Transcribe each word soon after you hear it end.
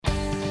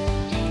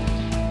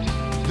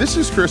This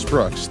is Chris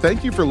Brooks.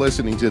 Thank you for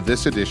listening to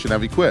this edition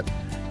of Equip.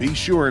 Be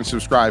sure and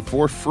subscribe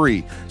for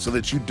free so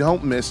that you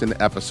don't miss an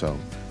episode.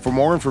 For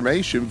more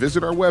information,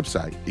 visit our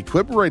website,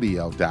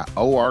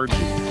 equipradio.org.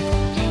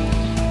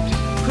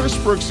 Chris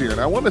Brooks here,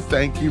 and I want to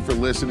thank you for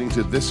listening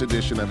to this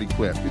edition of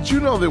Equip. Did you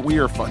know that we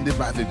are funded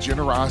by the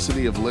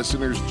generosity of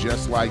listeners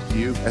just like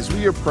you? As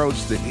we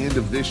approach the end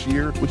of this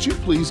year, would you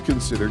please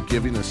consider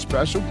giving a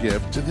special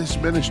gift to this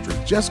ministry?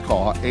 Just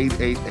call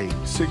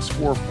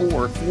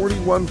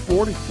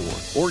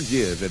 888-644-4144 or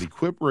give at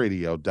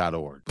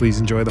equipradio.org. Please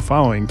enjoy the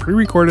following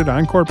pre-recorded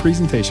encore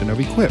presentation of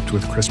Equipped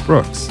with Chris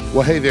Brooks.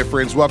 Well, hey there,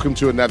 friends. Welcome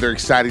to another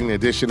exciting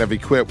edition of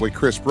Equip with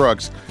Chris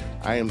Brooks.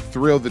 I am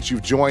thrilled that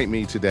you've joined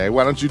me today.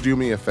 Why don't you do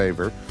me a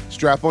favor?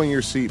 Strap on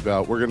your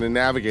seatbelt. We're going to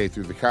navigate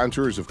through the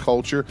contours of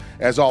culture,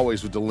 as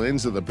always, with the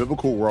lens of the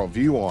biblical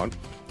worldview on.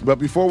 But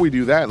before we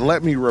do that,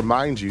 let me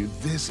remind you,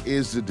 this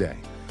is the day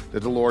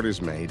that the Lord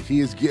has made. He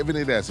has given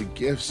it as a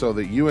gift so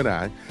that you and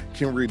I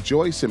can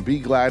rejoice and be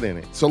glad in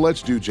it. So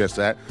let's do just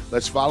that.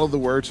 Let's follow the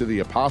words of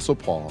the Apostle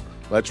Paul.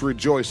 Let's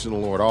rejoice in the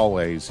Lord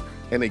always.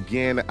 And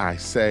again, I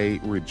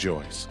say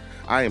rejoice.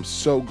 I am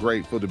so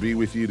grateful to be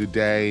with you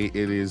today.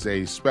 It is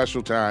a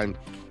special time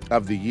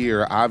of the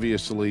year.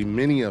 Obviously,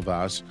 many of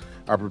us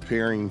are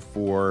preparing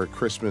for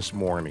Christmas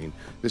morning.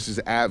 This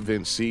is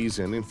Advent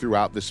season, and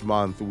throughout this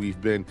month,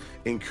 we've been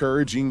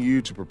encouraging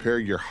you to prepare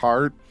your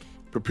heart,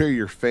 prepare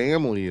your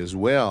family as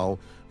well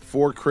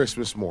for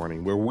Christmas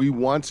morning, where we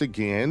once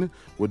again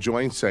will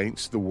join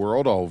saints the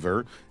world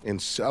over in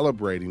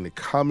celebrating the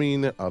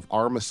coming of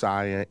our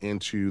Messiah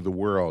into the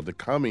world, the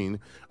coming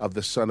of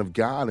the Son of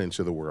God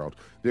into the world.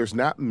 There's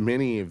not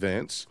many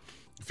events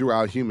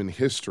throughout human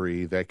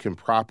history that can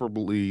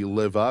properly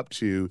live up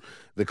to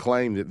the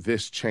claim that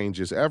this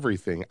changes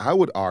everything. I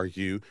would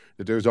argue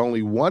that there's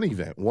only one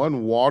event,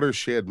 one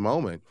watershed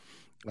moment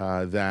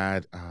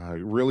that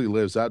really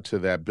lives up to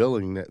that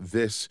billing, that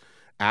this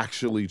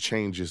actually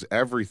changes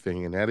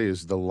everything, and that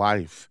is the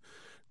life,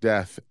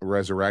 death,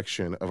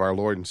 resurrection of our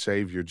Lord and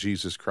Savior,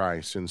 Jesus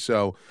Christ. And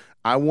so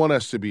I want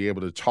us to be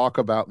able to talk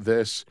about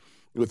this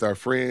with our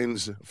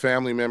friends,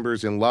 family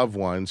members, and loved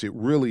ones. It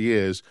really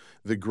is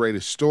the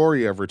greatest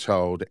story ever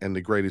told and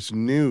the greatest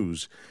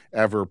news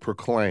ever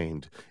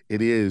proclaimed.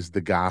 It is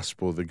the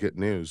gospel, the good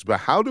news. But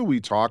how do we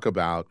talk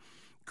about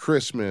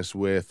Christmas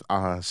with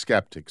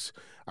skeptics,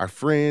 our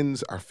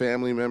friends, our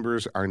family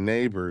members, our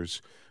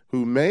neighbors,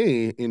 who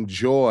may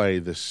enjoy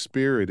the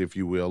spirit, if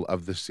you will,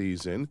 of the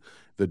season,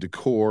 the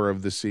decor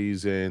of the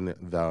season,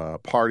 the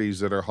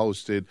parties that are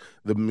hosted,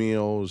 the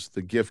meals,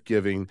 the gift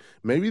giving?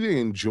 Maybe they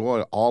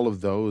enjoy all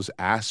of those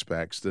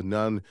aspects, the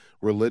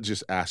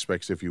non-religious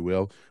aspects, if you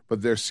will,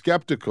 but they're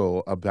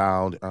skeptical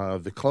about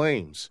the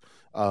claims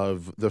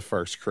of the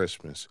first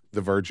Christmas,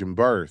 the virgin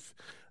birth,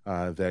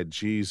 that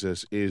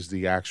Jesus is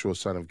the actual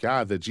Son of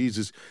God, that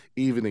Jesus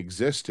even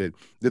existed,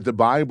 that the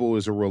Bible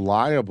is a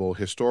reliable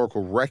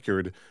historical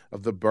record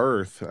of the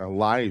birth,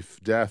 life,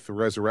 death,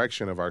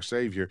 resurrection of our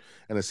Savior,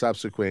 and the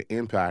subsequent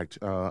impact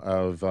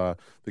of the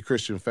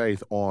Christian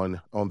faith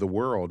on the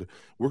world.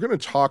 We're going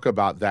to talk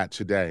about that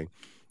today.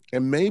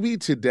 And maybe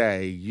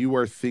today you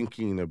are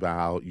thinking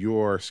about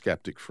your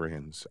skeptic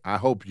friends. I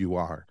hope you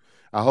are.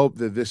 I hope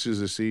that this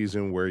is a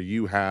season where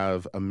you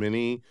have a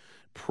mini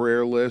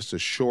prayer list, a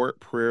short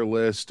prayer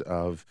list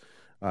of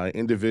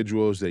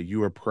individuals that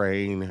you are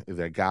praying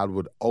that God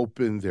would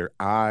open their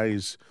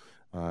eyes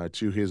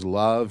to his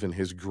love and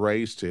his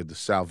grace, to the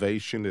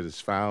salvation that is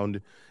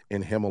found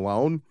in him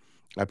alone.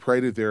 I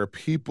pray that there are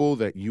people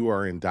that you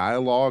are in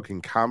dialogue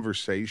and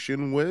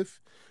conversation with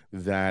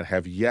that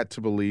have yet to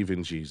believe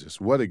in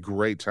Jesus. What a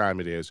great time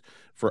it is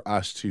for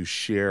us to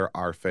share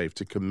our faith,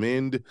 to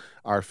commend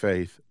our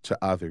faith to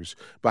others.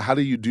 But how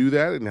do you do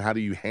that, and how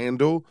do you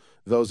handle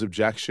those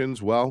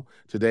objections? Well,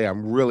 today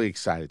I'm really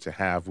excited to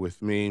have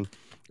with me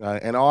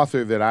an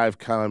author that I've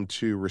come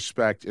to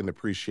respect and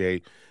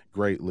appreciate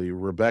greatly.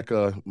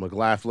 Rebecca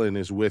McLaughlin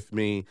is with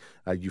me.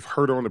 You've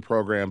heard her on the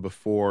program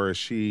before.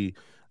 She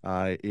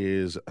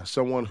is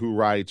someone who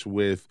writes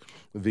with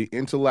the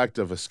intellect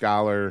of a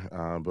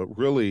scholar, but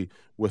really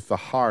with the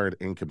heart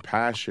and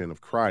compassion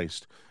of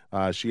Christ.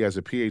 She has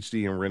a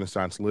PhD in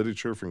Renaissance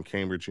literature from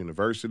Cambridge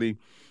University,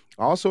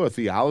 also a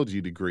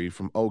theology degree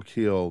from Oak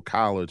Hill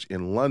College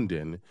in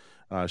London.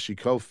 She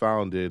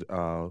co-founded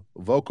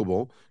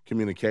Vocable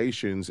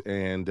Communications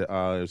and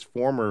is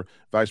former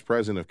vice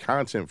president of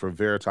content for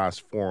Veritas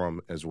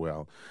Forum as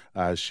well.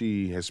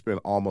 She has spent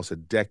almost a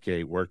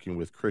decade working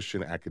with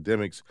Christian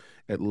academics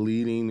at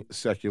leading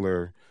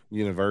secular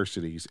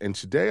universities. And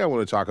today I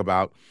want to talk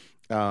about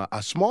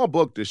a small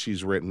book that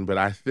she's written, but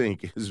I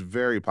think is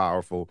very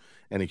powerful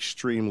and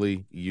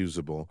extremely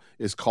usable.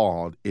 It's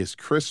called Is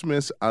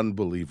Christmas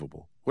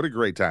Unbelievable? What a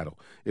great title.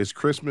 Is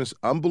Christmas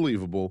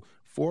Unbelievable?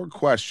 4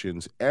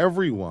 questions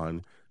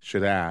everyone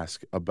should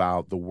ask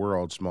about the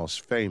world's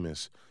most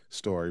famous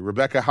story.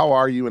 Rebecca, how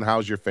are you and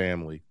how's your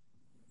family?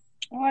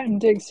 Oh, I'm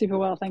doing super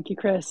well, thank you,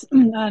 Chris.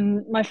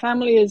 And my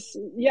family is,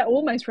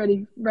 almost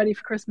ready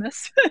for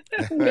Christmas.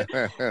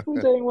 I'm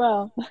doing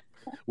well.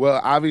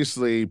 Well,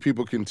 obviously,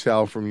 people can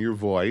tell from your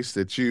voice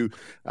that you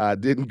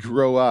didn't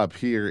grow up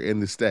here in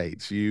the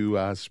States. You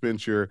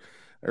spent your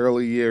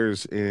early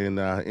years in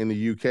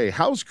the UK.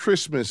 How's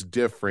Christmas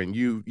different?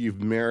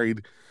 You've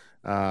married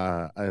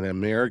an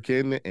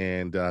American,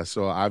 and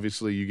so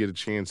obviously you get a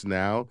chance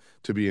now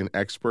to be an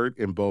expert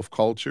in both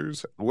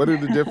cultures. What are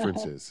the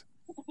differences?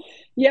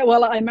 Yeah,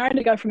 well, I married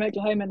a guy from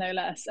Oklahoma, no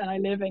less, and I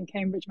live in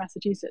Cambridge,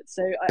 Massachusetts.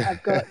 So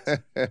I've got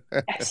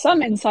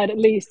some insight, at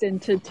least,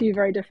 into two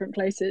very different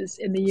places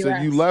in the So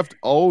you US. left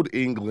old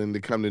England to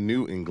come to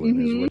New England,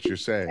 is Hmm. what you're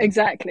saying.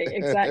 Exactly,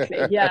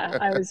 exactly. Yeah,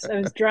 I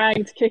was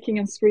dragged kicking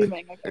and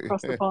screaming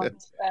across the pond,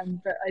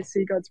 but I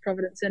see God's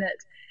providence in it.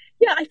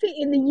 Yeah, I think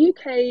in the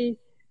UK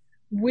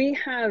we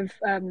have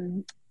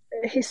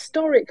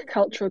historic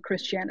cultural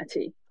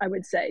Christianity, I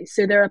would say.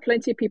 So there are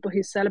plenty of people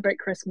who celebrate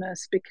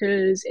Christmas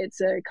because it's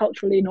a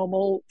culturally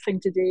normal thing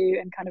to do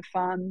and kind of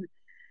fun.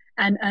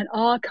 And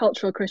our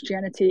cultural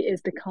Christianity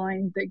is the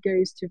kind that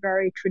goes to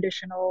very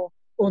traditional,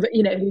 or that,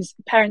 whose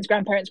parents,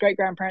 grandparents, great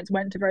grandparents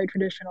went to very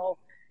traditional,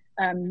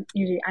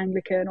 usually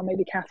Anglican or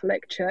maybe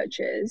Catholic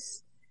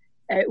churches.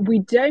 We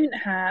don't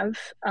have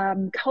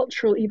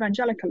cultural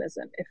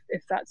evangelicalism,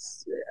 if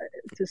that's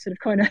to sort of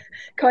kind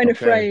of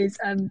Okay. phrase.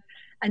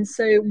 And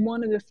so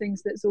one of the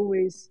things that's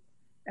always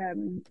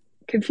um,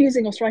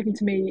 confusing or striking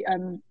to me,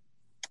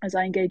 as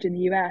I engage in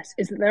the US,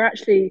 is that there are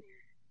actually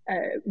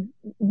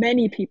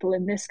many people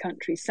in this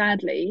country,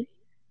 sadly,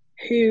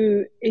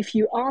 who, if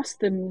you ask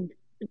them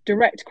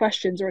direct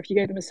questions, or if you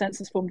gave them a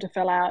census form to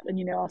fill out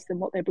and ask them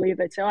what they believe,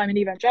 they'd say, "Oh, I'm an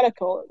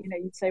evangelical."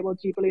 You'd say, "Well,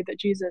 do you believe that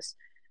Jesus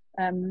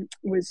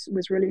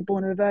was really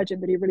born of a virgin,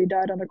 that he really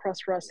died on the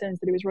cross for our sins,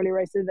 that he was really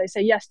raised?" They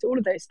say yes to all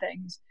of those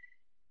things,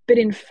 but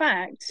in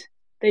fact,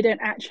 they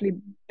don't actually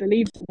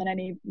believe them in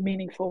any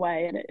meaningful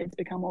way, and it's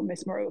become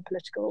almost more of a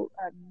political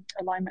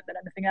alignment than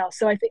anything else.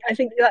 So I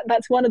think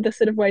that's one of the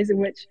sort of ways in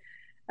which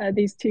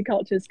these two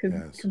cultures can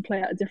Yes. can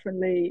play out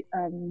differently.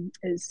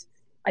 Is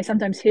I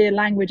sometimes hear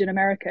language in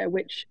America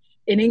which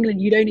in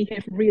England you'd only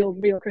hear from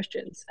real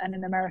Christians, and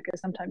in America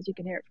sometimes you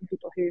can hear it from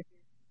people who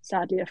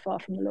sadly are far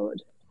from the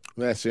Lord.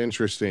 That's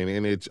interesting,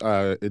 and it's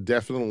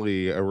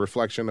definitely a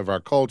reflection of our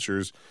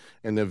cultures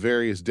and the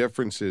various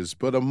differences.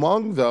 But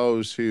among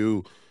those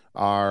who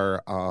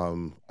are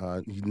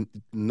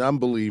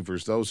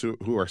non-believers, those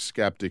who are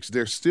skeptics,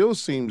 there still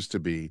seems to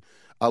be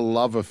a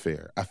love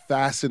affair, a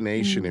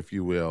fascination, Mm. if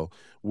you will,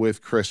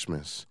 with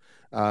Christmas.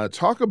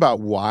 Talk about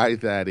why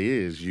that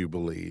is, you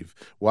believe.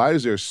 Why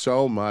is there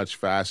so much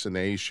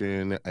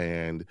fascination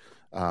and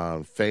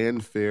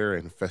fanfare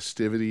and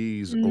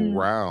festivities Mm.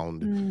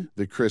 around Mm.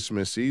 the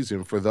Christmas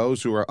season for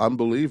those who are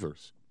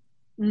unbelievers?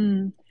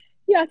 Mm.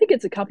 Yeah, I think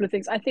it's a couple of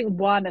things. I think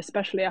one,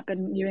 especially up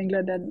in New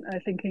England, and I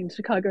think in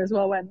Chicago as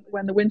well,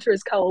 when the winter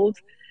is cold,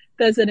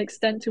 there's an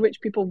extent to which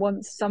people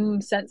want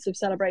some sense of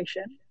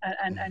celebration,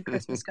 and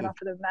Christmas can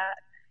offer them that.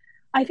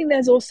 I think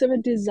there's also a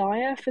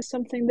desire for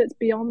something that's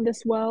beyond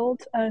this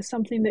world,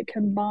 something that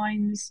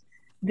combines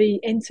the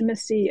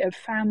intimacy of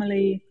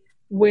family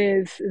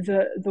with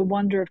the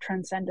wonder of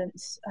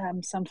transcendence,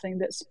 something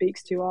that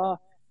speaks to our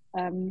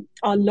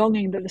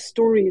longing that the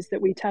stories that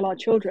we tell our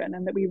children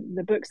and that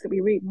the books that we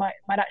read might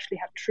actually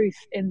have truth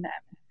in them.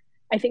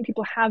 I think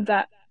people have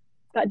that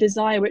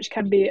desire, which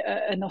can be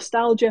a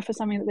nostalgia for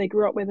something that they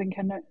grew up with and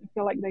can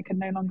feel like they can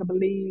no longer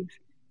believe,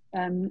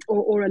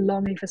 or a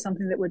longing for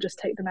something that would just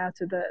take them out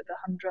of the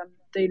humdrum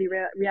daily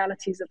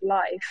realities of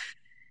life.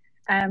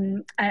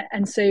 And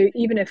so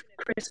even if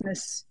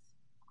Christmas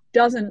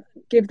doesn't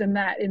give them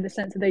that, in the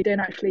sense that they don't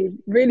actually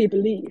really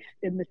believe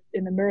in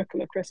the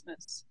miracle of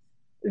Christmas,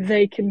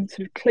 they can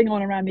sort of cling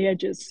on around the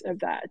edges of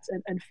that,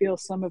 and feel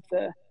some of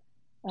the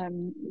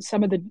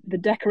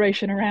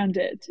decoration around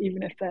it,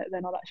 even if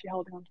they're not actually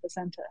holding on to the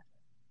center.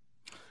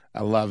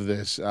 I love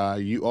this.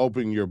 You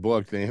open your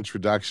book, the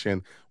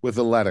introduction, with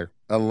a letter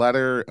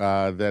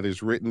that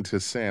is written to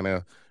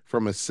Santa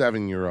from a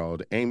 7 year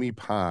old, Amy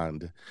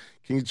Pond.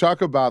 Can you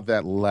talk about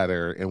that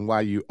letter and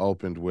why you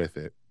opened with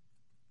it?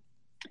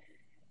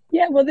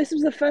 Yeah, well, this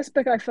was the first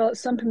book I felt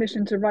some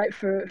permission to write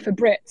for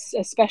Brits,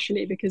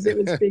 especially because it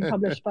was being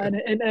published by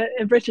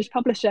a British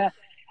publisher.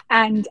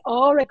 And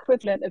our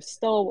equivalent of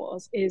Star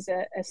Wars is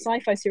a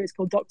sci-fi series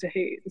called Doctor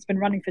Who that's been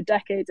running for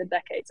decades and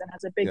decades and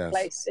has a big Yes.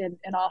 place in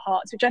our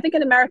hearts, which I think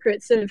in America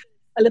it's sort of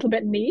a little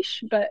bit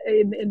niche, but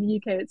in the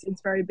UK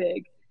it's very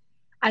big.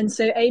 And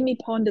so Amy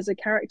Pond is a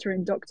character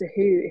in Doctor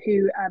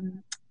Who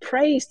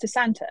prays to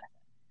Santa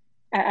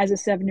as a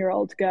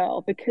 7-year-old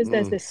girl, because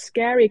there's Mm. this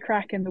scary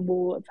crack in the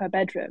wall of her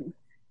bedroom,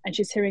 and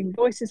she's hearing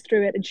voices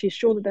through it, and she's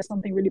sure that there's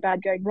something really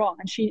bad going wrong,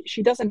 and she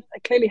doesn't,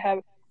 clearly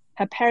her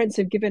parents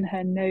have given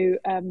her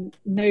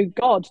no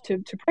god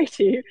to pray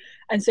to,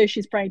 and so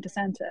she's praying to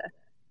Santa.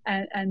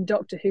 And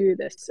Doctor Who,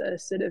 this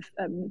sort of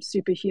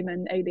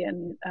superhuman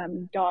alien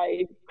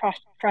guy,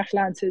 crash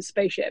lands his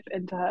spaceship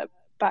into her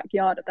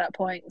backyard at that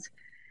point.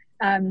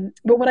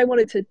 But what I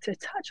wanted to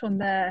touch on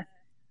there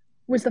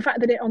was the fact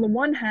that on the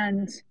one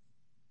hand,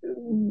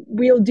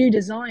 we all do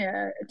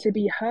desire to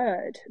be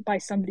heard by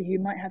somebody who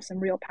might have some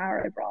real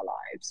power over our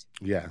lives.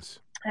 Yes.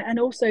 And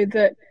also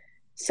that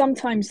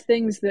sometimes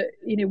things that,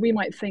 we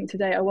might think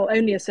today, oh, well,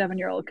 only a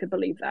 7-year-old could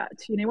believe that.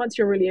 Once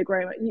you're really a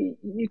grown up,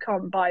 you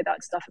can't buy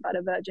that stuff about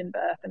a virgin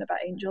birth and about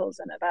angels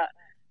and about,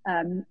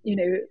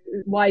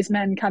 wise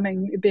men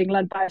coming, being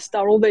led by a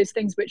star, all those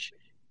things which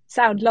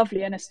sound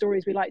lovely and are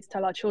stories we like to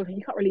tell our children.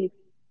 You can't really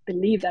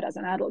believe that as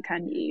an adult,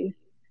 can you?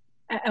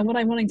 And what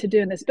I'm wanting to do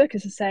in this book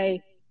is to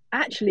say,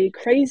 actually,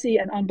 crazy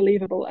and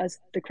unbelievable as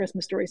the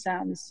Christmas story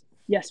sounds,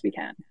 yes, we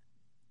can.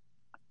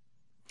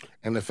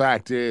 And the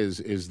fact is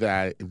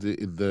that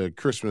the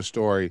Christmas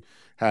story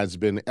has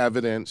been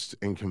evidenced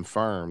and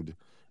confirmed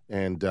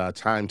and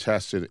time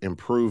tested and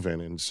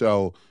proven. And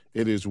so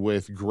it is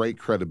with great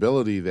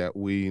credibility that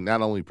we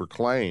not only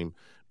proclaim,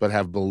 but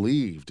have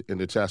believed in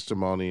the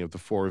testimony of the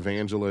four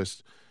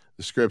evangelists,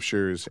 the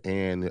scriptures,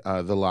 and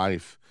the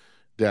life,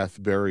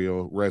 death,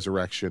 burial,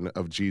 resurrection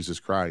of Jesus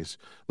Christ.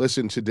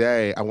 Listen,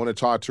 today I want to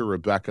talk to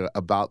Rebecca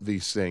about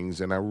these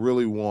things, and I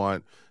really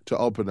want to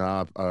open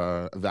up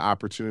the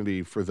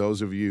opportunity for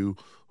those of you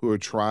who are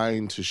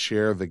trying to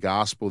share the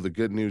gospel, the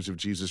good news of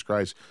Jesus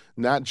Christ,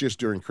 not just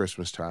during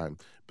Christmas time,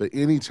 but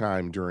any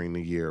time during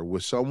the year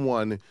with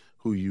someone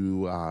who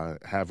you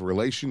have a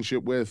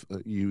relationship with,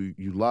 you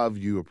love,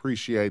 you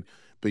appreciate,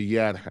 but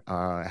yet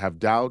have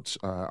doubts,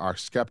 are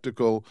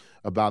skeptical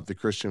about the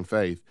Christian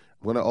faith.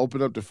 I'm going to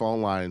open up the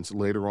phone lines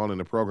later on in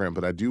the program,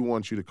 but I do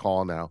want you to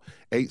call now,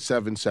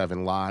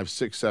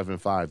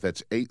 877-LIVE-675.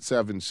 That's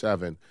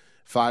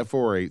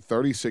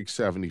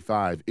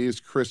 877-548-3675. Is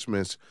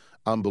Christmas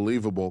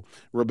unbelievable?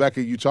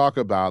 Rebecca, you talk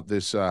about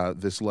this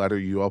letter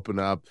you open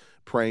up,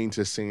 praying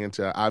to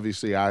Santa.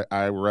 Obviously,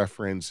 I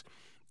reference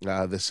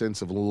the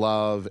sense of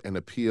love and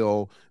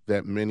appeal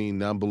that many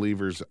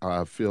non-believers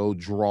feel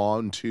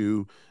drawn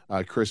to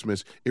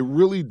Christmas. It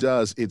really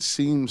does, it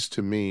seems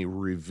to me,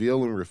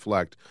 reveal and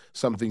reflect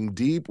something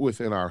deep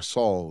within our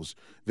souls,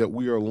 that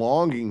we are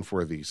longing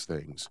for these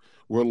things.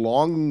 We're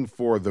longing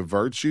for the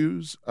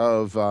virtues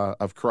of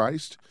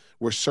Christ.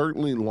 We're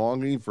certainly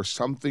longing for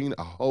something,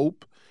 a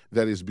hope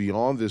that is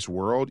beyond this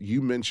world.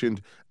 You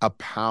mentioned a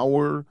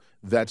power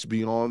that's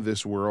beyond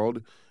this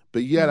world.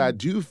 But yet I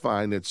do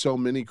find that so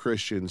many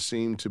Christians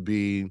seem to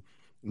be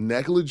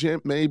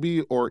negligent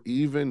maybe, or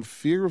even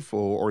fearful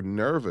or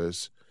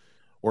nervous,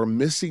 or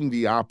missing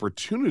the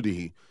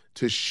opportunity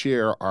to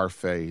share our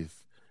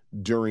faith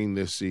during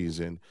this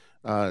season.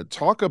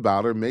 Talk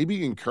about, or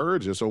maybe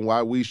encourage us on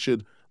why we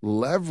should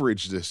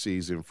leverage this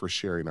season for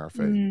sharing our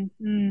faith.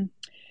 Mm-hmm.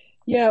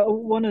 Yeah,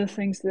 one of the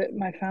things that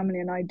my family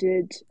and I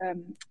did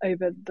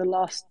over the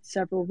last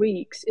several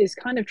weeks is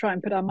kind of try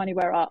and put our money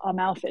where our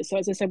mouth is. So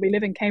as I said, we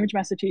live in Cambridge,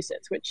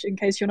 Massachusetts, which, in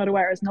case you're not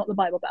aware, is not the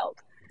Bible Belt.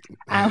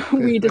 And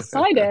we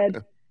decided,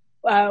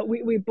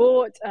 we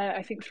bought,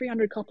 I think,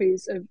 300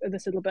 copies of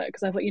this little book,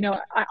 because I thought,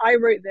 I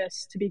wrote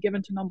this to be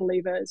given to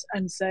non-believers.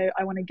 And so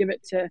I want to give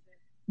it to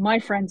my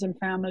friends and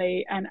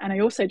family. And I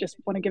also just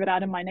want to give it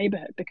out in my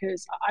neighborhood,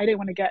 because I don't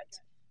want to get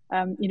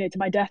to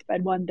my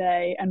deathbed one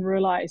day and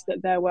realize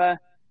that there were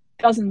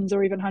dozens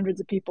or even hundreds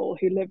of people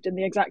who lived in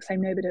the exact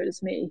same neighborhood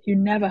as me who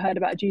never heard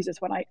about Jesus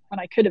when I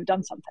could have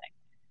done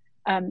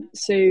something.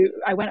 So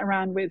I went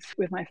around with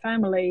my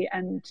family,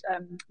 and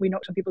we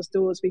knocked on people's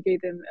doors. We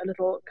gave them a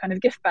little kind of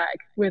gift bag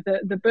with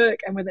the book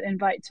and with an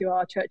invite to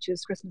our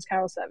church's Christmas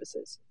carol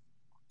services.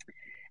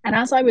 And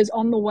as I was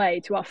on the way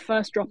to our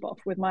first drop-off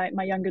with my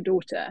younger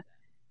daughter,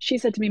 she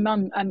said to me,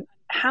 "Mum,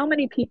 how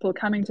many people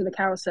coming to the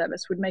carol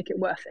service would make it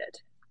worth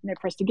it?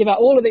 For us to give out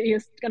all of it,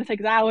 it's going to take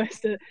us hours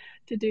to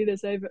do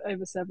this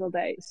over several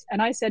days."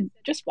 And I said,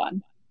 "Just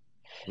one."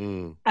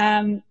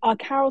 Our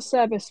carol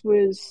service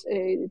was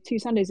 2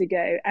 Sundays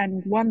ago,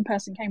 and one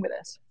person came with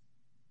us.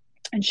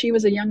 And she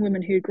was a young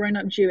woman who had grown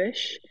up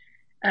Jewish.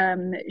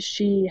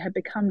 She had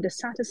become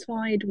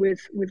dissatisfied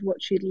with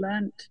what she'd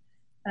learnt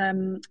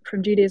from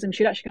Judaism.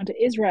 She'd actually gone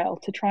to Israel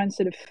to try and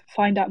sort of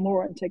find out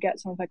more and to get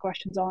some of her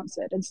questions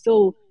answered, and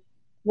still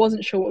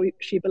wasn't sure what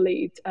she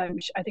believed. I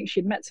think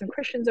she'd met some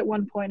Christians at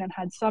one point and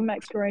had some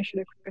exploration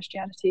of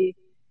Christianity.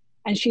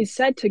 And she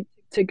said to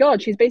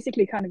God, she's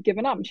basically kind of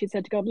given up. And she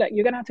said to God, "Look,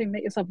 you're going to have to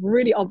make yourself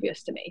really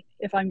obvious to me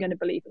if I'm going to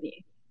believe in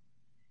you."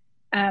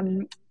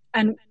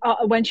 And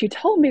when she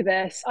told me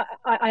this,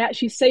 I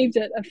actually saved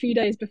it a few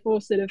days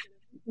before sort of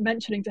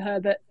mentioning to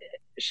her that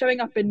showing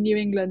up in New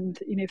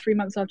England, 3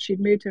 months after she'd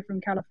moved here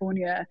from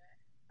California,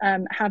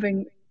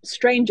 having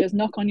strangers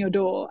knock on your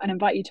door and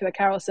invite you to a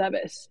carol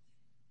service,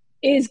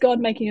 is God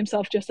making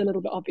himself just a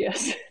little bit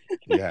obvious?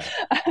 Yeah.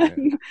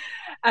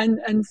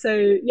 And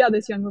so,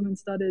 this young woman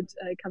started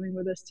coming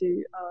with us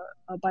to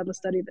our Bible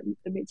study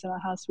that meets in our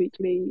house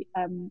weekly.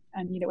 And,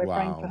 we're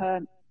praying for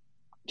her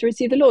to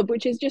receive the Lord,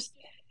 which is just,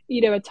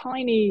 a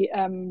tiny,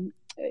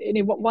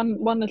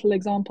 one little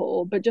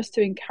example, but just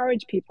to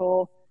encourage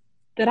people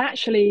that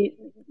actually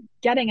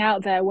getting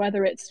out there,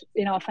 whether it's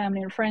in our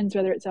family and friends,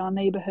 whether it's our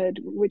neighborhood,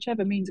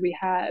 whichever means we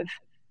have,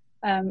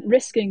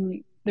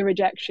 risking the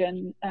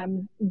rejection,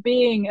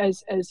 being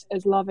as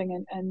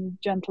loving and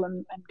gentle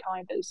and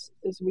kind as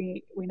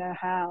we know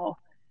how,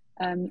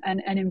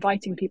 and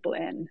inviting people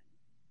in.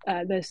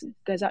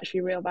 There's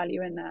actually real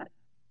value in that.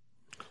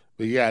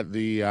 But yeah,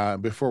 the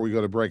before we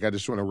go to break, I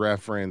just want to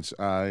reference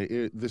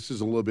this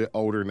is a little bit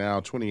older now.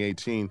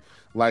 2018,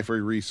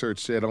 Lifeway Research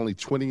said only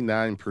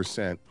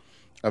 29%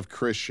 of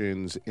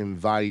Christians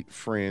invite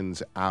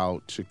friends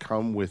out to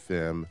come with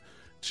them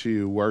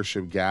to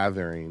worship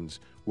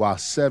gatherings, while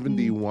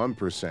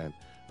 71%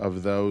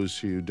 of those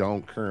who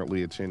don't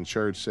currently attend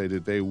church say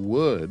that they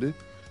would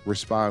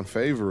respond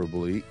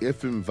favorably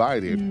if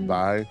invited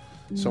by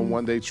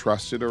someone they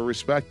trusted or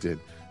respected.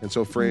 And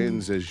so,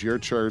 friends, as your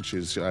church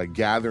is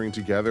gathering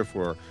together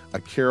for a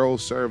carol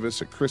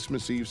service, a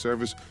Christmas Eve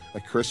service, a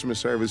Christmas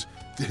service,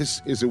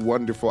 this is a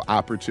wonderful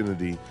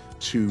opportunity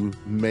to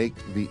make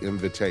the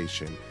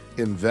invitation.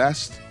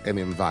 Invest and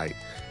invite.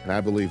 And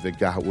I believe that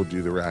God will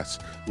do the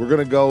rest. We're going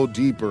to go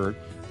deeper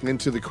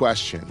into the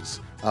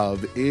questions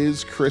of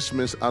is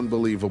Christmas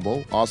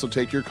unbelievable? Also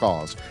take your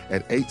calls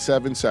at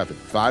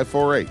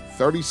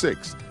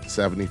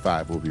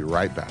 877-548-3675. We'll be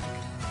right back.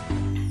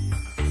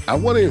 I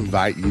want to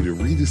invite you to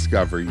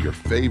rediscover your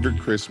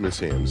favorite Christmas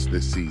hymns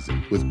this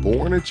season with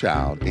Born a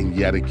Child and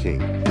Yet a King,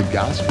 the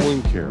Gospel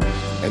and Carols,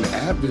 an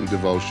Advent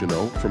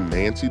devotional from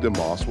Nancy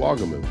DeMoss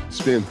Wagamoo.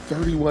 Spend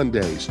 31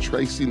 days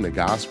tracing the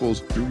Gospels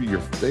through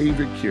your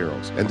favorite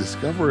carols and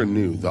discover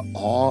anew the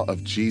awe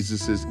of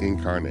Jesus'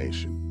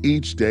 incarnation.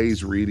 Each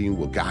day's reading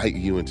will guide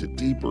you into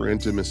deeper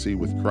intimacy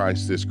with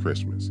Christ this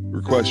Christmas.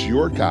 Request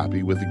your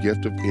copy with a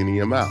gift of any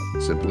amount.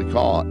 Simply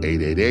call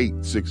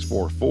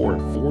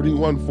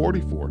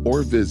 888-644-4144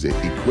 or visit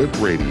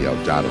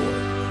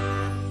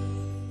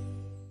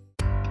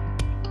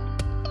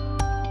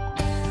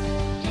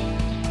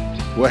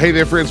equipradio.org. Well, hey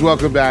there, friends.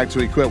 Welcome back to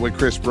Equip with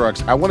Chris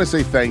Brooks. I want to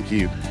say thank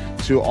you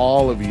to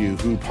all of you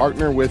who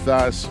partner with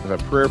us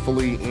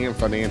prayerfully and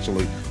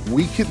financially.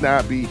 We could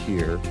not be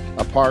here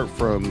apart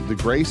from the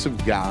grace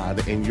of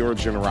God and your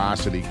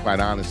generosity,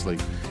 quite honestly.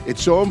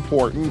 It's so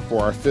important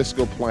for our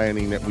fiscal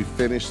planning that we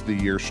finish the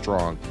year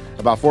strong.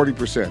 About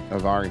 40%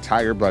 of our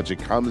entire budget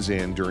comes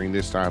in during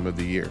this time of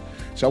the year.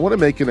 So I want to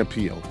make an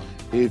appeal.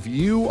 If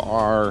you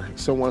are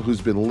someone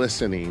who's been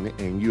listening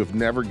and you have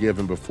never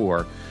given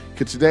before,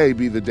 could today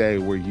be the day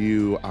where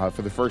you,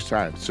 for the first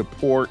time,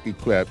 support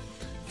Equip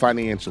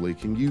financially?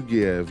 Can you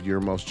give your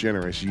most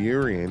generous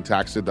year-end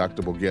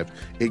tax-deductible gift?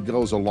 It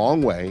goes a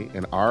long way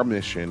in our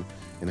mission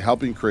in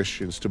helping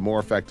Christians to more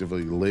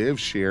effectively live,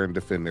 share, and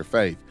defend their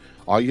faith.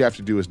 All you have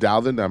to do is dial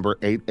the number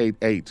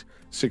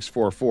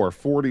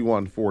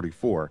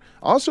 888-644-4144.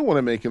 I also want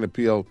to make an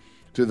appeal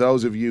to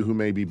those of you who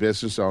may be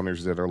business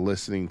owners that are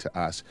listening to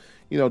us.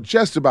 You know,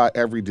 just about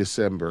every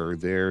December,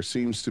 there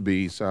seems to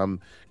be some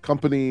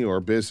company or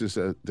business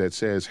that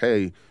says,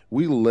 hey,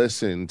 we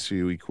listen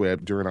to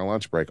Equip during our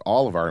lunch break.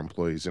 All of our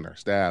employees and our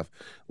staff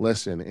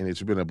listen, and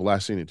it's been a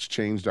blessing. It's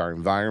changed our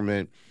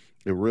environment.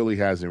 It really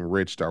has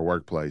enriched our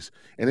workplace.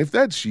 And if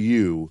that's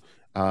you,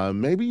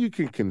 maybe you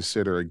can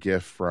consider a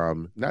gift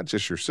from not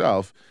just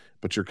yourself,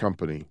 but your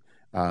company.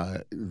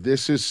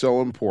 This is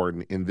so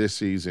important in this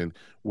season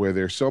where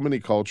there's so many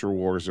culture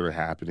wars that are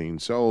happening,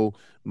 so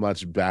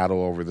much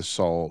battle over the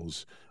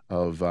souls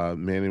of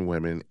men and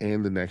women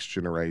and the next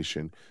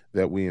generation,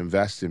 that we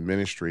invest in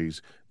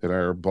ministries that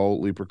are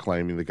boldly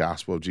proclaiming the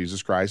gospel of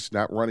Jesus Christ,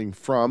 not running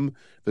from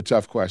the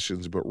tough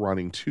questions, but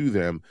running to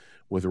them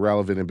with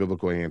relevant and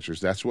biblical answers.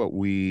 That's what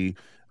we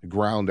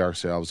ground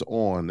ourselves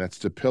on. That's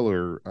the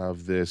pillar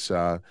of this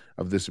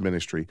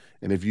ministry.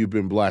 And if you've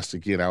been blessed,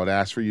 again, I would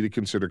ask for you to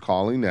consider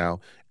calling now,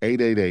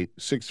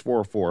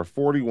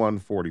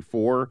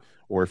 888-644-4144,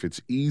 or if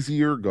it's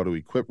easier, go to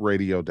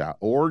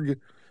equipradio.org.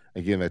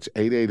 Again, that's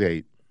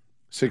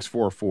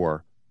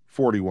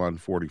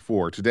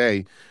 888-644-4144.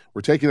 Today,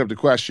 we're taking up the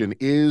question,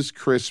 is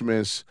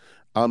Christmas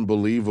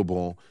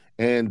unbelievable?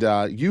 And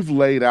you've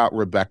laid out,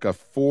 Rebecca,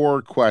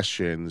 4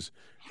 questions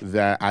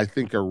that I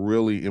think are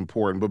really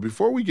important. But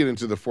before we get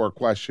into the 4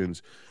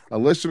 questions, a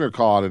listener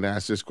called and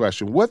asked this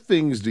question: what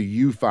things do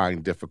you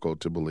find difficult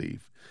to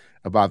believe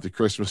about the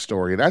Christmas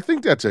story? And I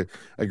think that's a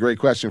great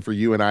question for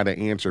you and I to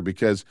answer,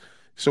 because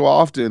so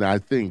often I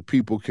think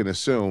people can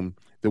assume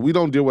that we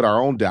don't deal with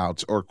our own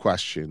doubts or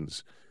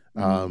questions.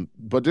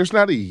 But there's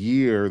not a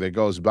year that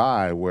goes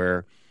by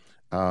where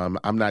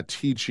I'm not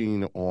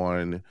teaching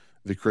on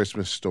the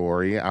Christmas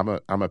story. I'm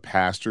a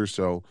pastor,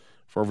 so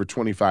for over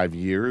 25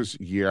 years,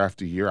 year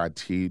after year, I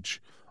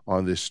teach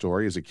on this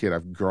story. As a kid,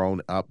 I've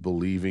grown up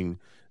believing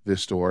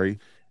this story.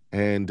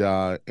 And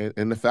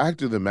the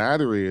fact of the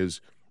matter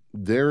is,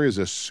 there is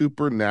a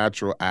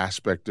supernatural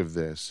aspect of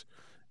this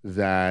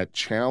that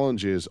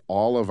challenges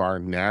all of our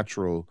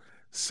natural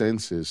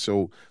senses.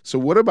 So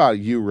what about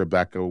you,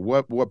 Rebecca?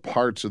 What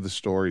parts of the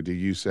story do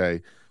you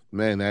say,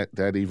 man,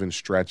 that even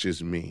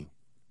stretches me?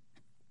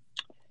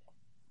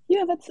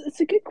 Yeah, that's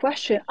a good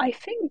question. I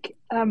think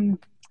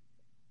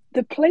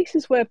the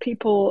places where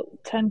people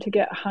tend to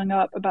get hung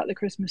up about the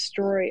Christmas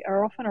story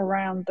are often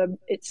around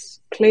its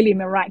clearly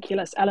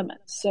miraculous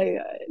elements. So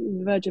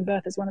the virgin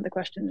birth is one of the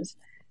questions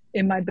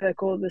in my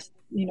book, or the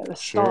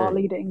star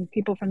leading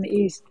people from the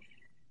East.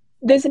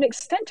 There's an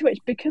extent to which,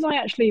 because I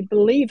actually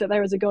believe that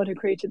there is a God who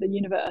created the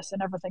universe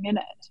and everything in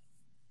it,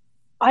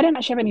 I don't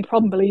actually have any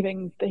problem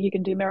believing that he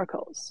can do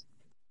miracles.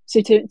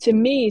 So to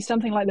me,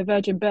 something like the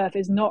virgin birth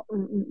is not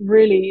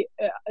really,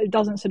 it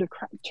doesn't sort of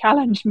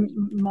challenge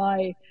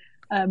my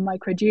my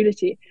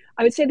credulity.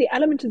 I would say the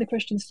element of the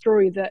Christian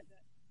story that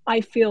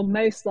I feel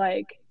most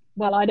like,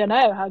 well, I don't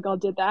know how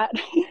God did that,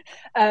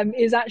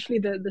 is actually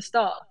the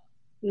star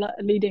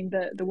leading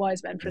the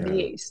wise men from the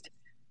Yeah. east.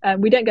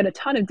 We don't get a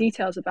ton of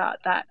details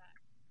about that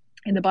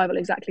in the Bible,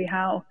 exactly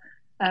how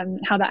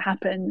that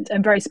happened,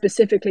 and very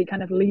specifically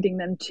kind of leading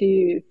them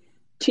to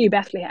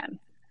Bethlehem.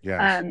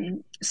 Yes.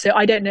 So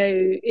I don't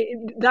know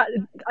that.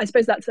 I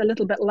suppose that's a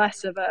little bit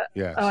less of a, oh,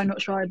 Yes. I'm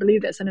not sure I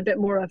believe this, and a bit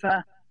more of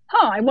a,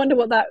 huh, I wonder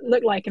what that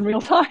looked like in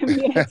real time.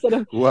 Sort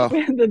of Well,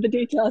 where the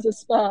details are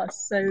sparse.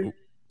 So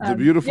the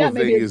beautiful yeah,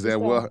 maybe thing it's is the that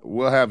star.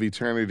 we'll have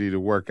eternity to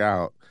work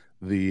out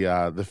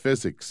the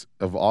physics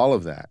of all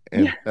of that,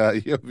 and Yeah.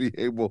 you'll be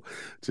able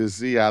to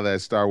see how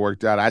that star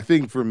worked out. I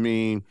think for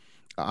me,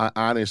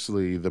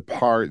 honestly, the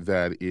part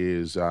that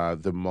is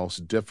the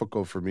most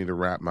difficult for me to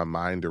wrap my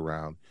mind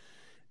around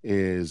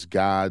is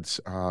God's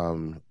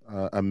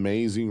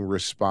amazing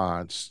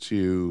response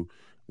to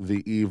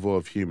the evil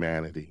of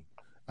humanity.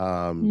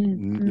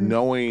 Mm.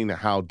 Knowing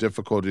how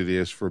difficult it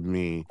is for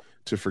me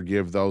to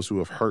forgive those who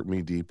have hurt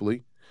me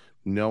deeply,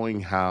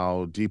 knowing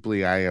how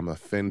deeply I am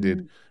offended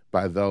Mm.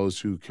 by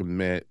those who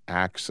commit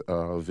acts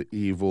of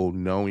evil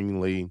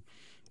knowingly,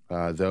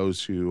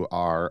 those who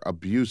are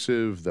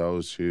abusive,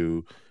 those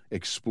who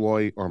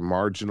exploit or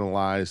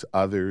marginalize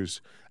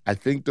others. I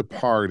think the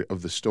part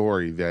of the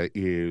story that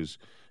is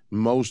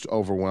most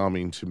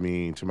overwhelming to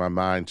me, to my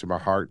mind, to my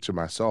heart, to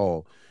my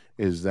soul,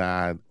 is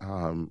that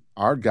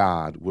our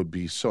God would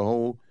be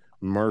so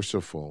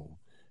merciful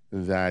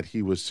that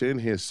he would send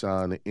his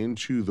son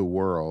into the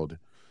world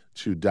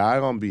to die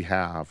on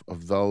behalf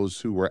of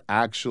those who were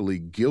actually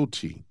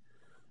guilty,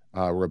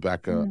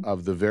 Rebecca, Mm.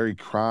 of the very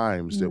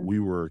crimes that Mm. we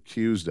were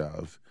accused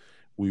of.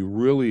 We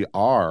really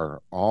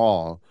are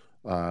all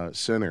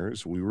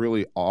sinners. We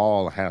really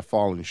all have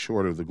fallen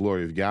short of the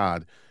glory of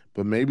God.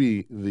 But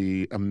maybe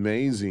the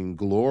amazing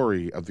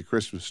glory of the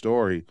Christmas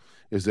story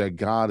is that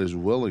God is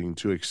willing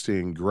to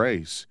extend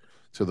grace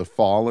to the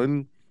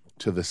fallen,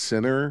 to the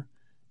sinner,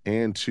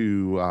 and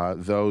to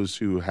those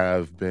who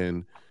have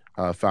been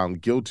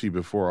found guilty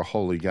before a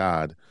holy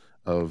God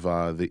of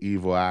the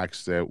evil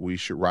acts that we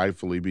should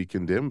rightfully be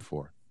condemned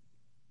for.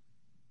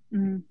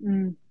 Mm.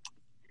 Mm.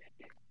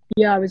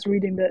 Yeah, I was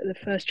reading the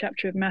first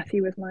chapter of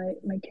Matthew with my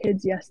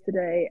kids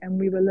yesterday, and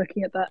we were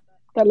looking at that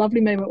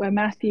lovely moment where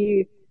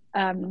Matthew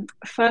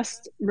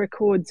first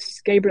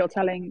records Gabriel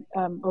telling,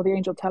 or the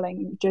angel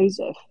telling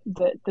Joseph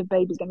that the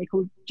baby's going to be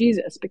called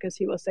Jesus because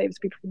he will save his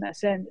people from their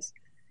sins,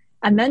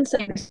 and then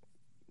saying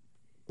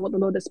what the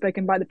Lord has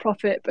spoken by the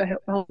prophet, but a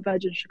whole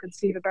virgin shall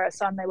conceive and bear a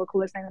son, they will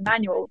call his name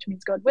Emmanuel, which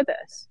means God with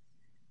us.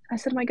 I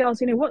said to my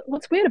girls,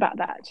 what's weird about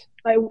that?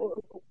 Like,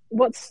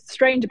 what's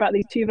strange about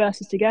these two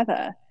verses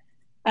together?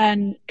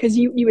 And because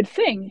you would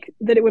think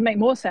that it would make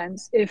more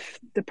sense if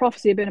the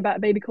prophecy had been about a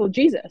baby called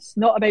Jesus,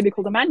 not a baby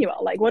called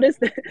Emmanuel. Like, what is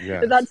the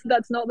Yes.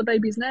 that's not the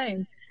baby's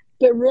name.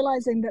 But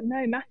realizing that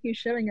no, Matthew's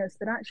showing us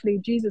that actually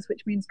Jesus,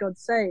 which means God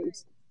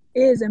saves,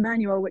 is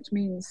Emmanuel, which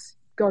means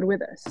God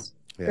with us.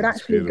 That Yeah, it's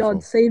actually God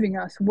beautiful. saving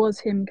us was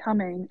him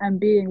coming and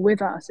being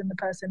with us in the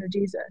person of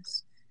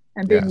Jesus,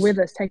 and being Yes. with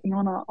us, taking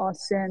on our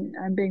sin,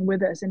 and being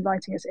with us,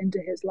 inviting us into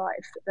his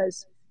life.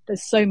 There's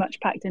so much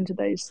packed into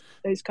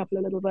those couple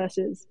of little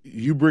verses.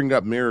 You bring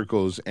up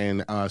miracles,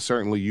 and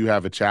certainly you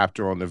have a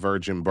chapter on the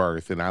virgin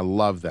birth, and I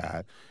love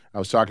that. I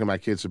was talking to my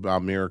kids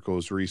about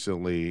miracles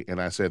recently,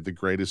 and I said the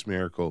greatest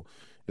miracle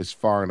is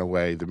far and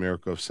away the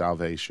miracle of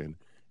salvation.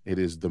 It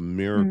is the Mm.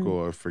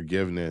 miracle of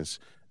forgiveness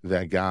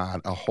that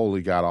God, a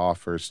holy God,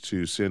 offers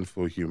to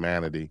sinful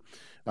humanity.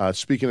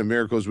 Speaking of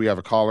miracles, we have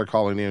a caller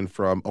calling in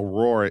from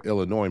Aurora,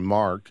 Illinois.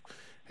 Mark.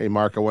 Hey,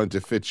 Mark, I wanted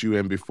to fit you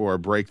in before a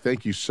break.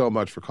 Thank you so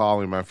much for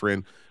calling, my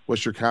friend.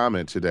 What's your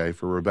comment today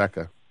for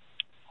Rebecca?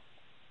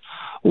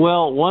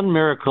 Well, one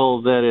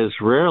miracle that is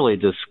rarely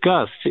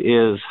discussed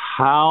is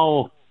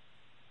how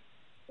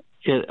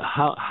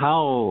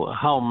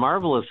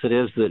marvelous it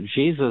is that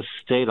Jesus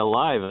stayed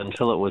alive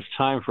until it was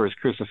time for his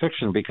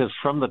crucifixion. Because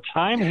from the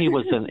time he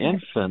was an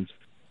infant,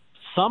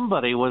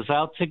 somebody was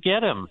out to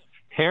get him.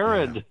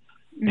 Herod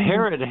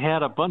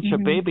had a bunch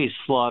of babies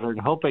slaughtered,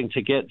 hoping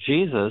to get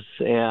Jesus,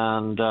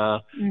 and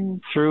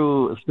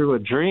through a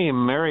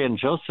dream, Mary and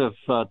Joseph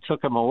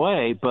took him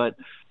away. But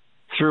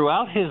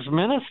throughout his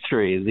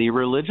ministry, the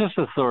religious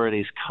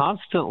authorities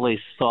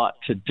constantly sought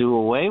to do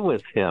away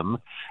with him,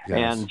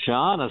 and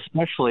John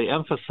especially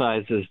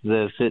emphasizes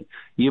this.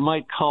 You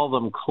might call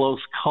them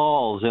close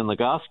calls in the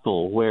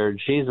gospel, where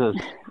Jesus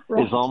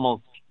is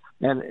almost,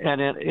 and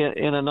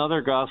in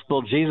another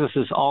gospel, Jesus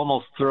is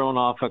almost thrown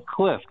off a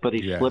cliff, but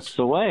he slips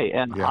away.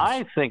 And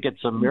I think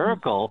it's a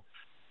miracle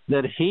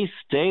that he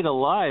stayed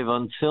alive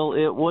until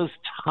it was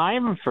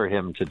time for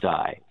him to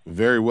die.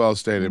 Very well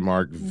stated,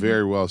 Mark.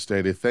 Very well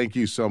stated. Thank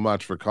you so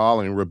much for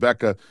calling.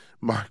 Rebecca,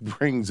 Mark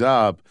brings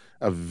up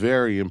a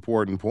very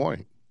important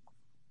point.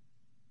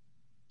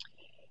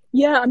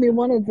 Yeah, I mean,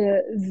 one of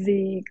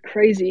the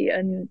crazy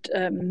and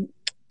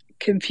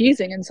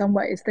confusing in some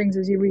ways, things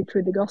as you read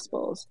through the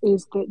Gospels,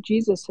 is that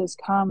Jesus has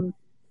come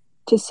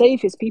to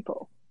save his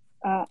people,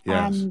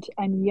 Yes.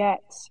 and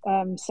yet,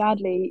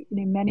 sadly,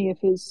 many of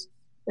his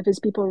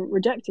people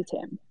rejected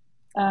him.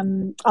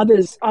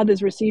 Others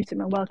received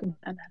him and welcomed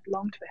and had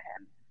longed for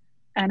him.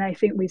 And I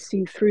think we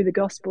see through the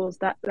Gospels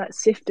that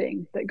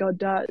sifting that God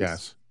does,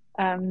 Yes.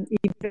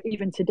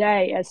 even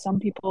today, as some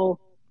people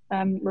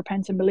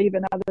repent and believe,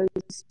 and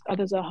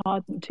others are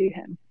hardened to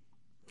him.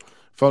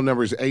 Phone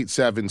number is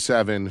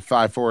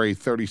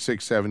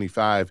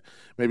 877-548-3675.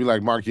 Maybe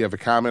like Mark, you have a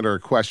comment or a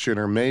question,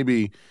 or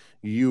maybe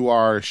you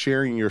are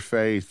sharing your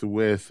faith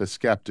with a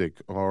skeptic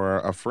or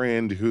a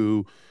friend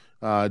who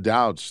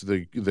doubts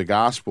the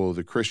gospel,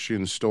 the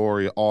Christian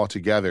story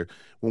altogether.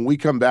 When we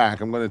come back,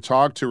 I'm going to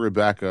talk to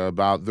Rebecca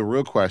about the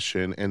real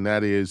question, and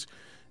that is,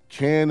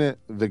 can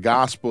the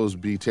Gospels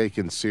be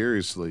taken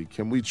seriously?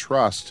 Can we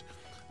trust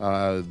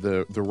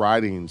the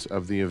writings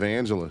of the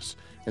evangelists?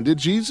 And did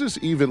Jesus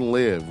even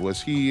live?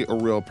 Was he a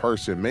real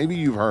person? Maybe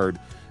you've heard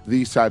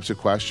these types of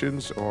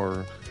questions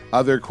or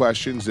other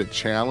questions that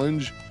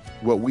challenge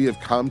what we have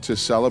come to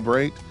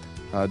celebrate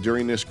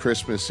during this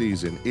Christmas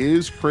season.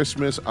 Is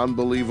Christmas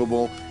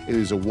unbelievable? It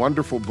is a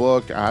wonderful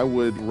book. I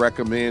would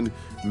recommend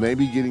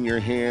maybe getting your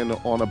hand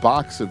on a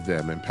box of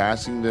them and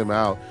passing them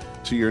out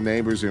to your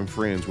neighbors and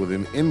friends with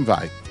an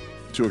invite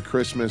to a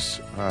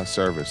Christmas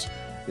service.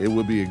 It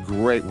would be a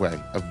great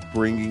way of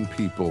bringing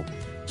people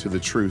to the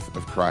truth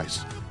of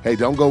Christ. Hey,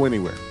 don't go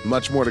anywhere.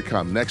 Much more to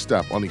come. Next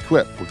up on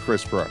Equip with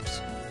Chris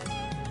Brooks.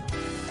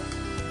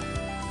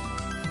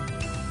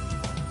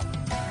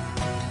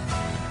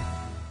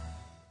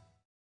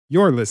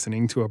 You're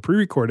listening to a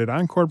pre-recorded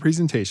encore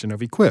presentation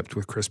of Equipped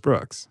with Chris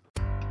Brooks.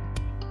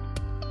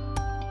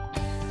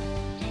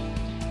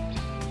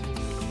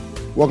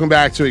 Welcome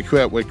back to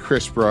Equip with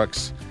Chris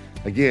Brooks.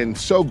 Again,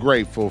 so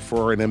grateful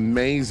for an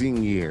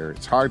amazing year.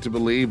 It's hard to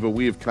believe, but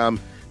we have come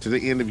to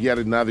the end of yet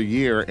another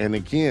year. And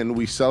again,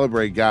 we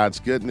celebrate God's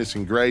goodness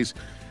and grace.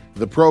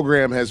 The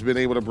program has been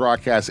able to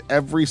broadcast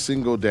every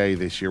single day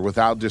this year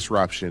without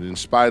disruption, in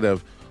spite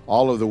of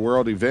all of the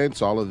world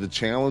events, all of the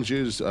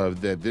challenges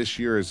that this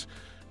year has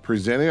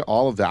presented,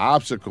 all of the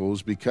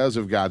obstacles. Because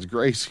of God's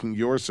grace and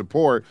your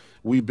support,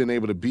 we've been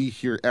able to be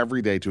here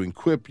every day to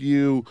equip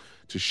you,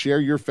 to share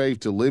your faith,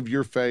 to live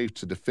your faith,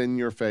 to defend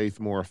your faith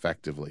more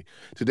effectively.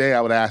 Today,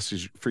 I would ask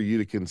for you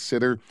to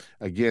consider,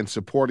 again,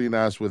 supporting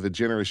us with a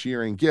generous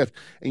year-end gift.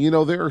 And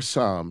there are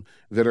some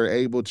that are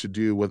able to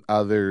do what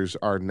others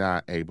are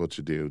not able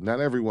to do.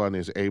 Not everyone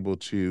is able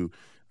to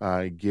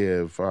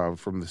give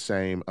from the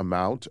same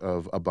amount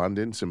of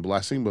abundance and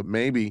blessing, but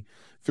maybe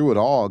through it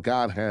all,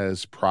 God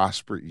has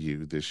prospered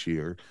you this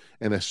year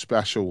in a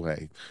special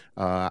way.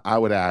 I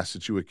would ask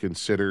that you would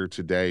consider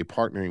today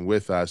partnering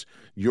with us.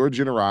 Your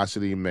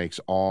generosity makes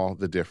all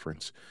the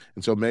difference.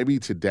 And so maybe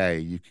today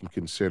you can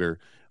consider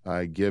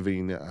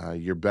giving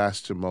your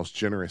best and most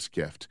generous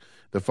gift.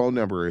 The phone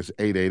number is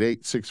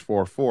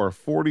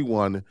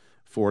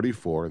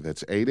 888-644-4144.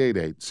 That's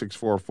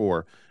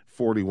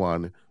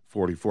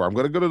 888-644-4144. I'm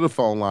going to go to the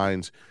phone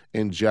lines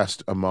in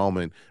just a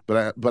moment,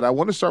 but I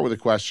want to start with a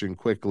question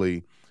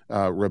quickly,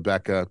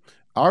 Rebecca.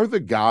 Are the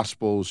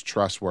Gospels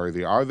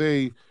trustworthy? Are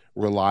they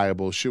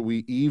reliable? Should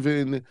we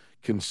even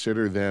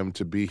consider them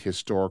to be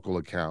historical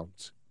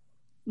accounts?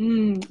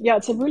 Yeah,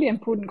 it's a really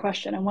important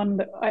question, and one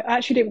that I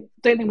actually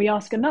don't think we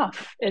ask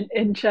enough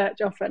in church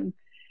often.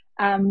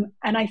 And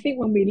I think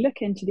when we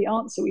look into the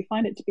answer, we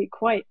find it to be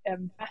quite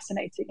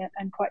fascinating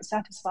and quite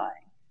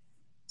satisfying.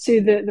 So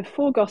the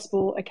four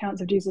gospel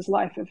accounts of Jesus'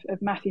 life of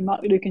Matthew,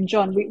 Mark, Luke, and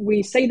John,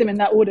 we say them in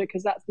that order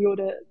because that's the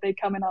order they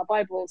come in our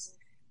Bibles.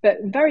 But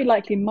very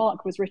likely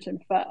Mark was written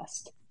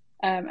first,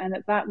 and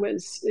that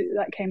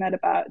came out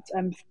about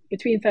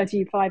between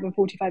 35 and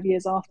 45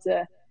 years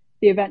after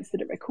the events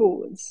that it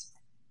records.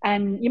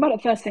 And you might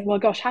at first think, well,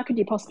 gosh, how could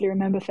you possibly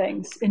remember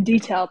things in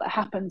detail that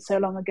happened so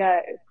long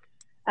ago?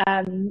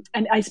 And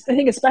I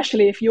think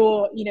especially if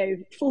you're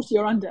 40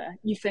 or under,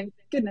 you think,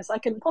 goodness, I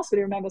couldn't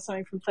possibly remember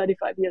something from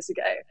 35 years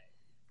ago.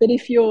 But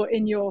if you're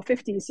in your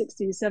 50s,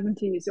 60s,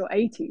 70s, or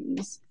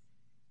 80s,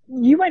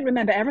 you won't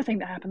remember everything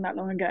that happened that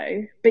long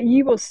ago, but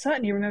you will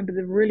certainly remember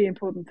the really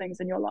important things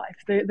in your life,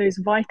 those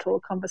vital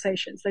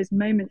conversations, those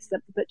moments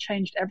that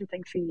changed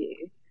everything for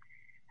you.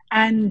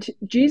 And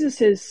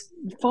Jesus's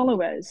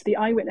followers, the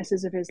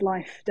eyewitnesses of his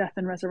life, death,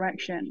 and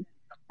resurrection,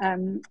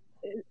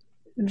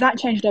 that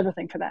changed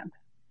everything for them.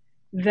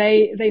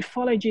 They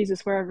followed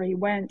Jesus wherever he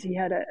went. He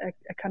had a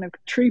kind of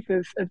troop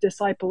of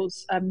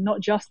disciples, not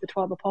just the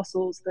 12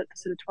 apostles, but the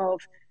sort of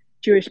 12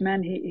 Jewish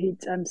men he'd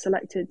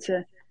selected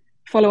to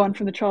follow on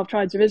from the 12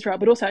 tribes of Israel,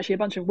 but also actually a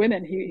bunch of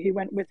women who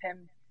went with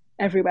him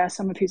everywhere,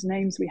 some of whose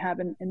names we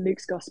have in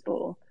Luke's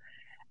gospel.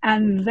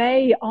 And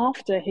they,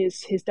 after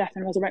his death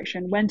and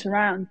resurrection, went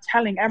around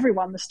telling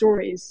everyone the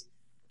stories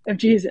of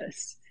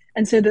Jesus.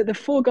 And so that the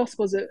four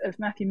gospels of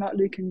Matthew, Mark,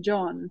 Luke, and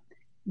John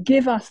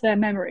give us their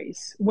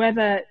memories,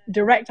 whether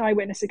direct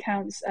eyewitness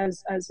accounts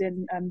as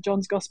in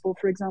John's gospel,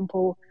 for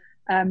example,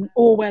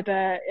 or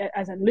whether,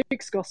 as in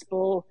Luke's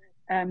gospel,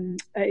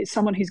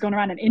 someone who's gone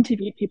around and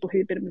interviewed people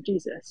who'd been with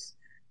Jesus.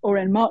 Or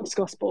in Mark's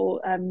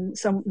gospel,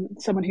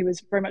 someone who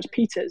was very much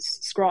Peter's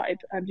scribe,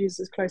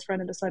 Jesus' close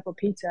friend and disciple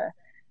Peter.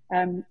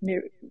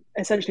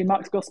 Essentially,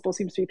 Mark's gospel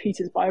seems to be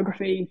Peter's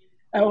biography,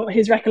 or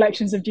his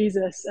recollections of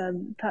Jesus,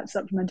 perhaps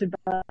supplemented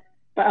by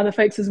other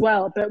folks as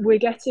well. But we're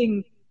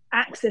getting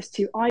access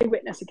to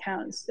eyewitness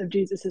accounts of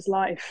Jesus's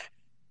life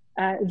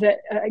that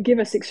give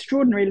us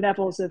extraordinary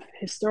levels of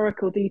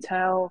historical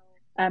detail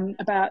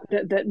about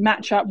that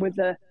match up with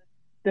the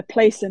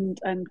place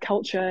and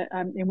culture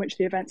in which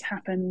the events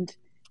happened,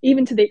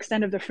 even to the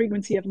extent of the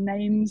frequency of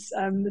names.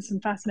 There's some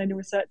fascinating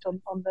research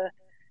on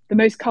the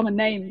most common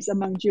names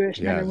among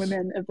Jewish men and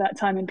women of that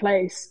time and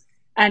place.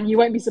 And you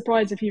won't be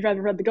surprised if you've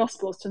ever read the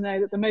Gospels to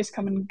know that the most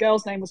common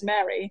girl's name was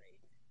Mary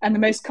and the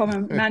most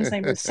common man's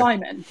name was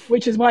Simon,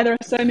 which is why there are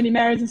so many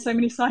Marys and so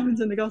many Simons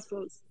in the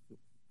Gospels.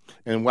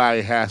 And why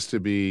it has to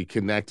be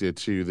connected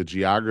to the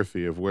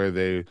geography of where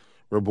they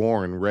were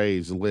born,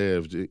 raised,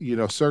 lived.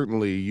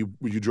 Certainly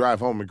you drive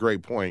home a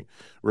great point,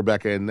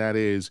 Rebecca, and that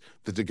is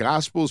that the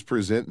Gospels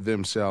present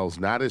themselves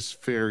not as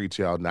fairy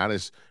tale, not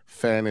as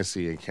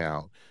fantasy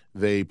account.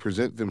 They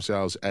present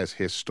themselves as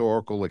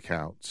historical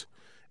accounts.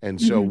 And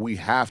so we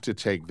have to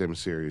take them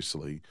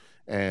seriously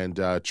and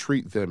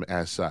treat them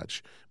as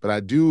such. But I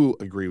do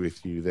agree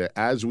with you that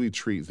as we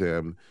treat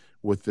them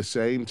with the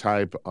same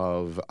type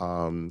of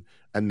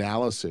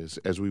analysis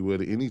as we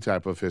would any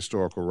type of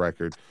historical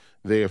record,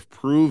 they have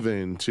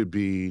proven to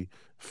be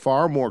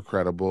far more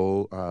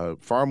credible,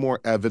 far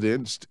more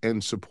evidenced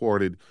and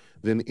supported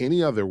than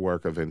any other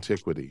work of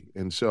antiquity.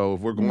 And so if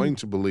we're going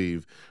to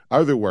believe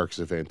other works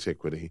of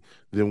antiquity,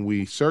 then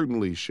we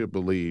certainly should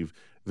believe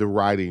the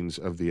writings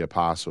of the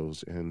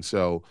apostles. And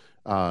so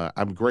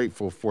I'm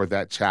grateful for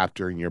that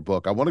chapter in your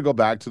book. I want to go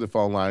back to the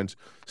phone lines.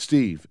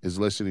 Steve is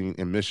listening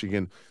in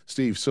Michigan.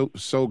 Steve,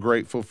 so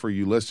grateful for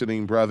you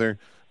listening, brother.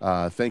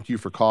 Thank you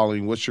for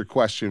calling. What's your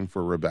question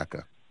for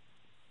Rebecca?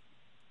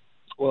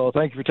 Well,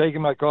 thank you for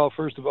taking my call,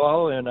 first of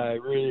all, and I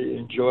really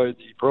enjoyed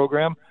the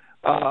program.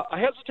 I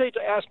hesitate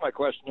to ask my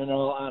question in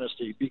all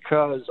honesty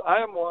because I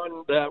am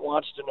one that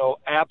wants to know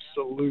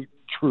absolute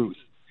truth.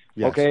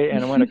 Yes. Okay,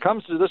 and when it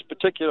comes to this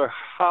particular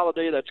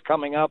holiday that's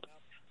coming up,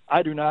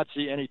 I do not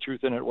see any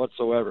truth in it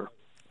whatsoever.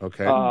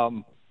 Okay.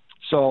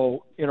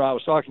 So, I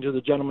was talking to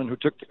the gentleman who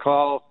took the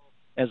call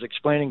and was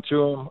explaining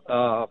to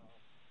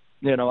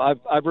him,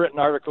 I've written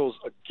articles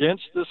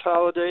against this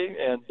holiday,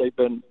 and they've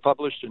been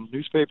published in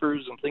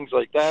newspapers and things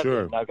like that.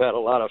 Sure. And I've had a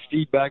lot of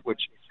feedback,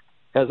 which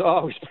has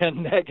always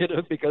been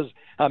negative because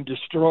I'm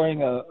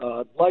destroying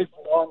a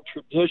lifelong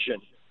tradition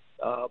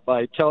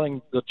by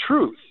telling the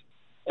truth.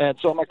 And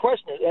so my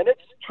question is, and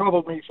it's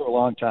troubled me for a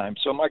long time,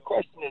 so my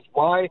question is,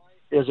 why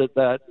is it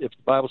that if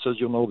the Bible says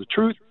you'll know the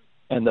truth,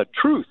 and the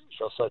truth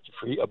shall set you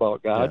free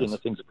about God and the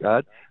things of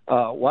God,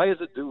 why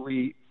is it do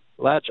we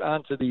latch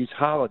onto these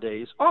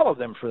holidays, all of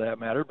them for that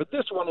matter, but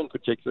this one in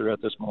particular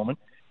at this moment,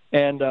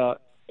 and,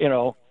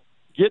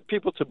 get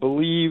people to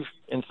believe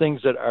in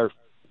things that are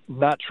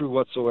not true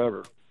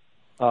whatsoever?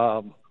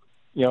 I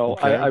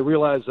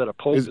realize that a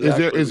pope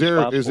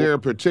is there a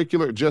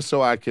particular, just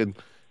so I can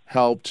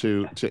help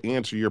to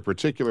answer your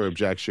particular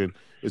objection,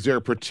 is there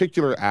a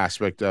particular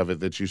aspect of it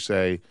that you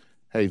say,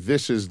 hey,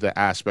 this is the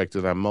aspect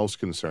that I'm most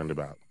concerned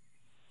about?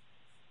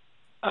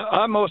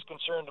 I'm most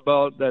concerned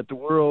about that the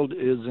world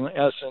is, in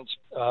essence,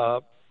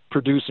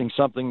 producing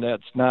something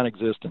that's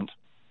non-existent,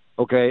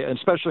 okay, and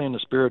especially in the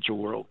spiritual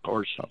world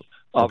portion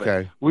of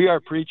it. We are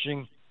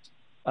preaching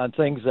on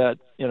things that,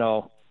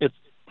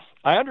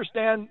 I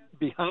understand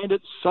behind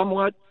it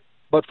somewhat,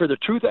 but for the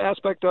truth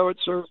aspect of it,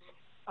 sir,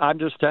 I'm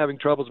just having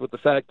troubles with the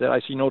fact that I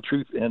see no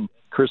truth in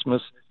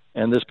Christmas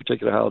and this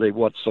particular holiday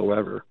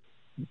whatsoever.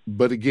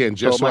 But again,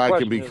 just so I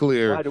can be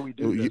clear, why do we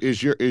do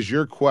this? is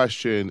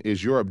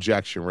your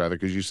objection rather,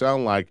 because you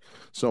sound like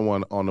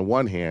someone on the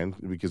one hand,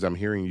 because I'm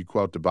hearing you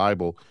quote the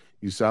Bible,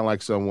 you sound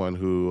like someone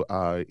who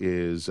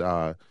is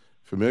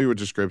familiar with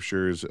the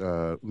scriptures,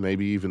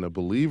 maybe even a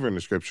believer in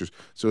the scriptures.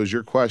 So is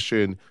your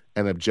question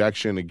an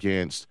objection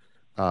against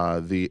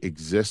the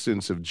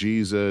existence of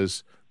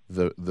Jesus,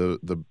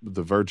 the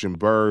virgin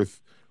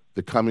birth,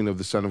 the coming of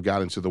the Son of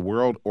God into the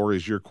world, or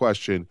is your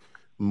objection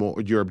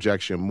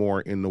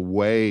more in the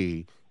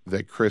way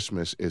that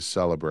Christmas is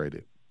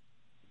celebrated?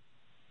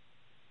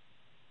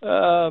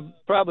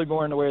 Probably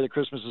more in the way that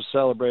Christmas is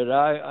celebrated.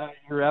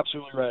 You're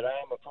absolutely right. I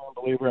am a firm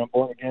believer. I'm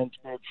born again,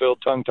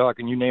 spirit-filled,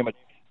 tongue-talking, you name it.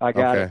 I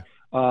got it.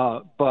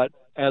 But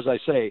as I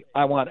say,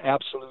 I want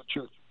absolute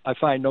truth. I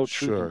find no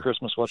truth in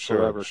Christmas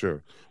whatsoever.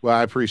 Sure. Well,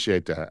 I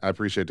appreciate that. I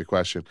appreciate the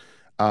question.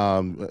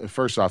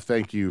 First off,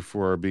 thank you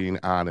for being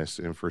honest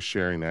and for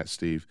sharing that,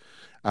 Steve.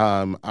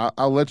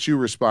 I'll let you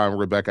respond,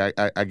 Rebecca.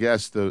 I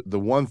guess the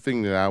one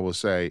thing that I will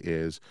say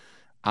is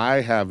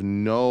I have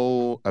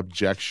no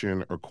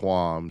objection or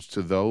qualms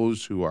to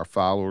those who are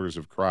followers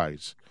of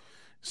Christ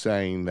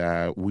saying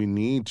that we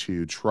need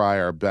to try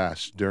our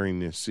best during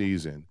this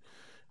season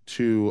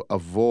to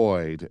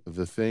avoid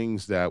the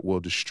things that will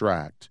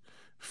distract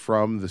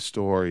from the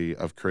story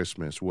of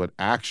Christmas. What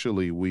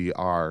actually we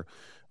are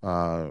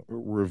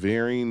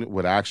revering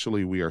what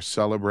actually we are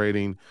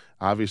celebrating.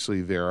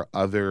 Obviously, there are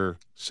other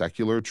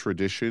secular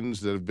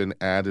traditions that have been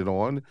added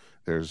on.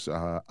 There's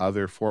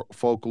other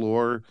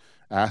folklore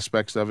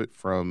aspects of it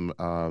from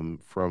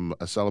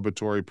a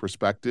celebratory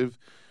perspective.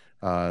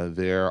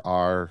 There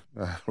are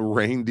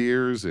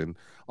reindeers and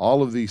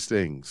all of these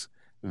things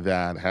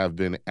that have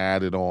been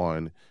added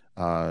on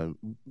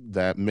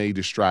that may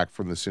distract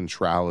from the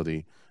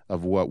centrality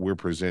of what we're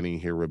presenting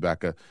here,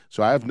 Rebecca.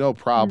 So I have no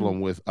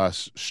problem with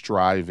us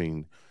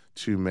striving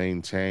to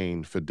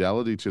maintain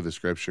fidelity to the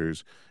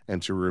scriptures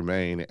and to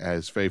remain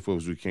as faithful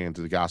as we can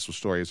to the gospel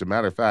story. As a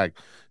matter of fact,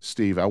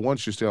 Steve, I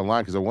want you to stay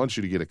online because I want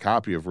you to get a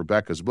copy of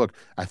Rebecca's book.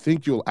 I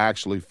think you'll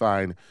actually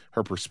find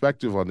her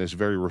perspective on this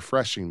very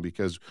refreshing,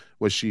 because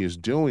what she is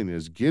doing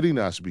is getting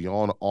us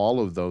beyond all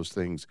of those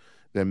things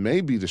that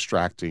may be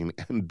distracting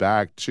and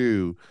back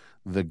to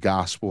the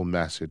gospel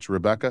message.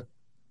 Rebecca?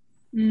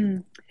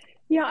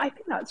 Yeah, I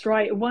think that's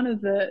right. One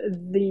of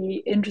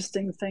the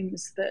interesting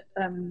things that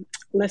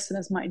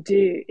listeners might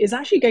do is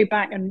actually go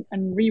back and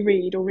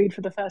reread or read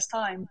for the first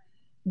time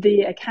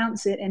the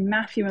accounts in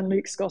Matthew and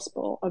Luke's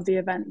gospel of the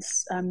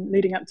events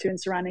leading up to and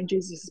surrounding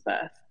Jesus'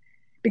 birth.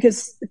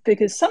 Because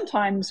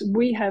sometimes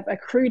we have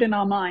accrued in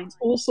our minds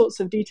all sorts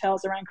of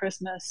details around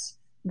Christmas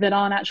that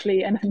aren't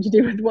actually anything to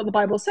do with what the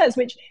Bible says,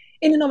 which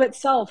in and of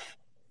itself,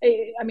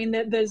 I mean,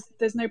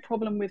 there's no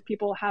problem with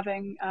people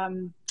having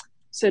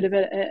sort of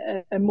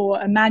a more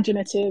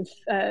imaginative,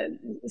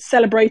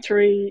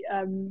 celebratory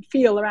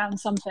feel around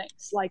some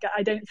things. Like,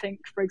 I don't think,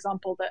 for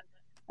example, that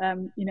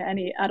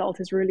any adult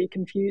is really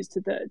confused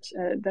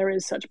that there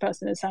is such a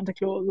person as Santa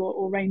Claus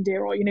or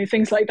reindeer or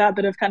things like that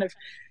have kind of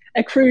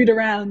accrued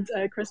around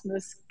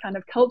Christmas kind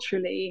of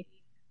culturally.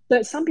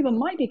 But some people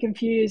might be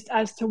confused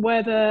as to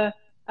whether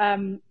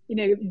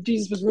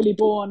Jesus was really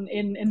born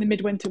in the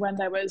midwinter when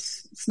there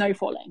was snow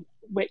falling,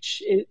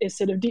 which is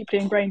sort of deeply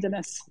ingrained in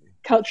us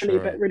culturally,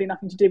 but really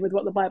nothing to do with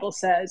what the Bible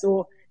says,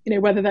 or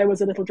whether there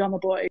was a little drummer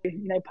boy,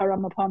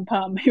 parama pum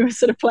pum, who was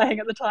sort of playing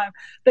at the time.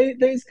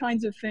 Those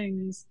kinds of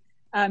things.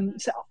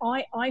 So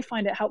I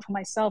find it helpful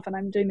myself, and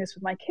I'm doing this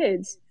with my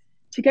kids,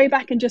 to go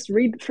back and just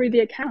read through the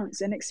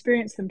accounts and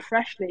experience them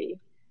freshly,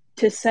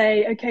 to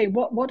say, okay,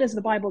 what is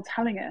the Bible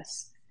telling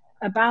us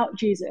about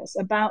Jesus,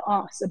 about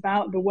us,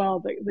 about the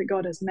world that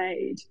God has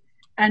made,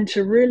 and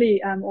to really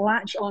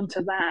latch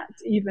onto that,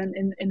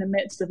 even in the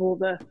midst of all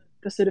the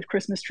sort of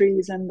Christmas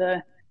trees and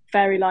the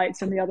fairy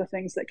lights and the other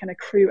things that kind of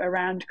accrue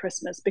around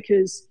Christmas,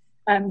 because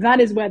that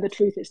is where the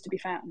truth is to be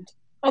found.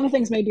 Other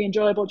things may be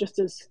enjoyable, just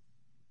as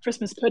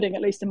Christmas pudding,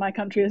 at least in my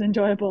country, is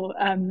enjoyable.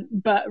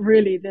 But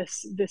really,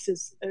 this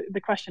is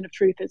the question of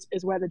truth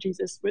is whether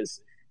Jesus is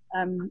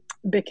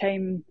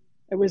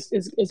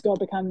God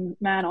become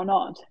man or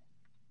not.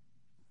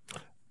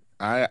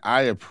 I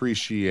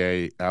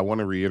want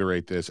to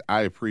reiterate this.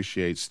 I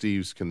appreciate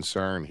Steve's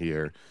concern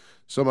here,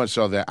 so much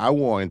so that I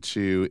want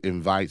to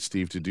invite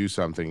Steve to do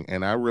something.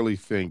 And I really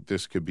think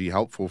this could be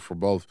helpful for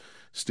both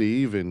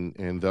Steve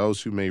and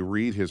those who may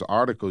read his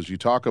articles. You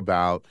talk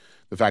about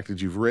the fact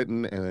that you've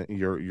written and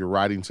your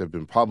writings have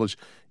been published.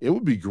 It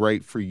would be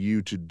great for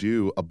you to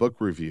do a book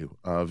review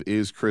of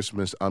Is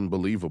Christmas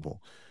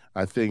Unbelievable?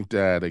 I think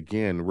that,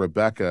 again,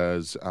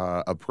 Rebecca's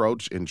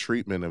approach and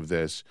treatment of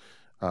this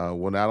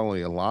will not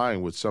only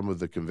align with some of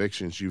the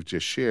convictions you've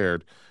just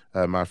shared,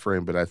 my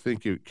friend, but I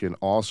think it can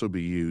also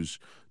be used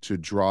to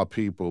draw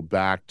people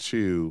back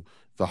to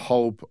the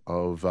hope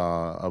of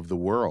the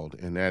world,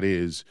 and that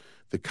is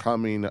the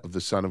coming of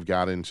the Son of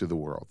God into the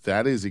world.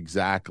 That is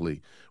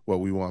exactly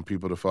what we want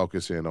people to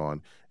focus in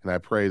on. And I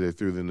pray that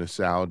through the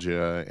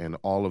nostalgia and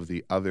all of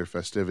the other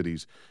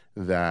festivities,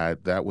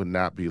 that would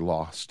not be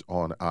lost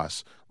on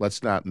us.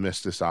 Let's not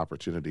miss this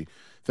opportunity.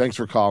 Thanks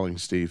for calling,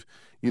 Steve.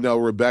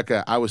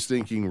 Rebecca, I was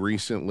thinking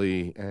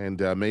recently, and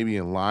maybe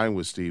in line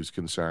with Steve's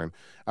concern,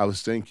 I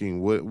was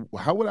thinking,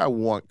 how would I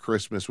want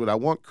Christmas? Would I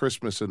want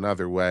Christmas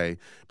another way?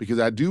 Because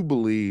I do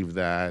believe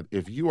that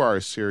if you are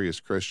a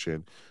serious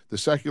Christian, the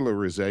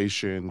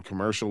secularization,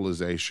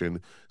 commercialization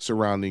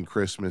surrounding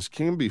Christmas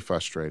can be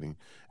frustrating.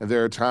 And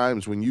there are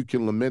times when you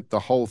can lament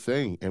the whole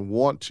thing and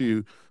want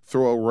to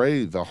throw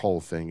away the whole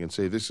thing and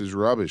say, this is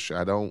rubbish.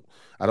 I don't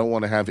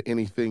want to have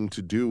anything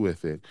to do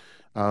with it.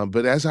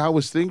 But as I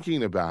was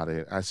thinking about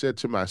it, I said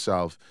to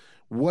myself,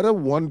 what a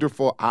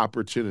wonderful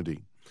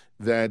opportunity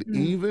that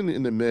even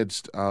in the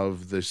midst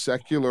of the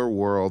secular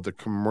world, the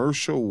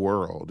commercial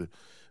world,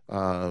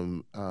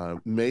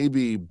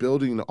 maybe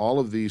building all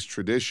of these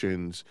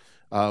traditions,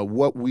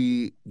 what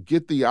we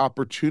get the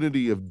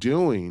opportunity of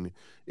doing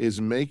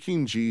is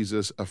making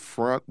Jesus a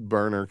front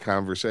burner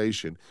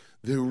conversation.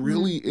 There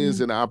really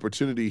is an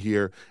opportunity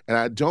here, and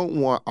I don't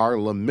want our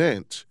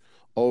lament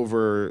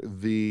over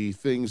the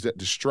things that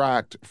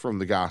distract from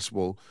the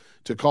gospel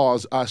to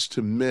cause us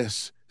to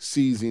miss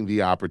seizing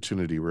the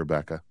opportunity,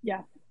 Rebecca.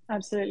 Yeah,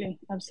 absolutely.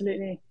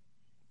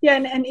 Yeah,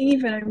 and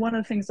even one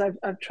of the things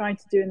I've tried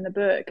to do in the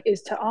book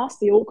is to ask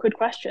the awkward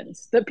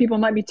questions that people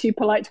might be too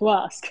polite to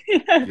ask.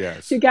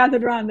 Yes. To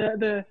gathered around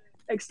the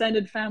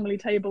extended family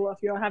table, if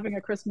you're having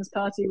a Christmas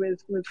party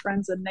with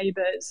friends and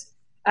neighbors,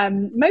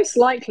 most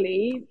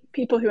likely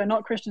people who are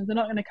not Christians are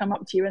not going to come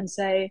up to you and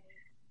say,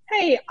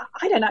 hey,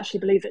 I don't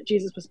actually believe that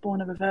Jesus was born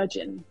of a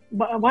virgin.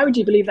 Why would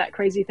you believe that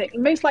crazy thing?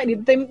 Most likely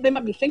they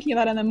might be thinking of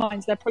that in their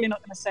minds. They're probably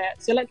not going to say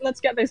it. So let's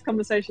get those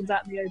conversations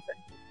out in the open.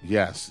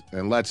 Yes,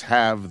 and let's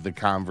have the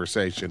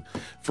conversation.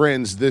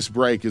 Friends, this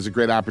break is a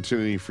great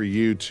opportunity for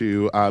you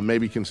to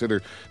maybe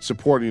consider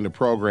supporting the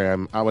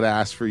program. I would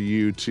ask for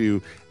you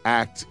to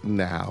act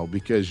now,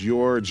 because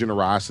your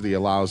generosity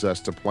allows us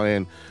to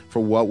plan for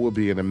what will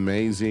be an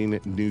amazing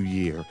new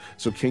year.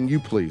 So can you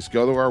please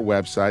go to our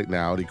website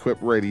now at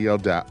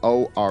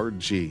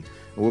equipradio.org. And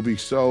we'll be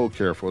so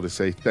careful to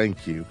say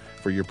thank you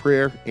for your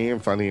prayer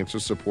and financial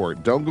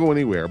support. Don't go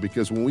anywhere,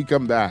 because when we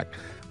come back,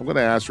 I'm going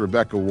to ask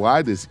Rebecca,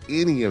 why does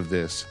any of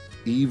this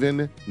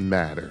even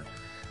matter?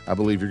 I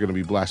believe you're going to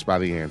be blessed by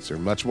the answer.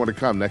 Much more to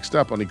come next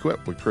up on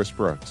Equip with Chris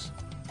Brooks.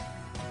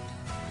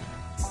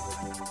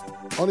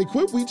 On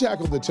Equip, we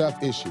tackle the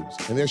tough issues,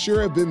 and there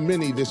sure have been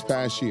many this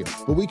past year,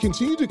 but we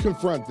continue to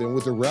confront them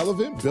with the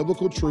relevant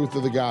biblical truth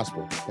of the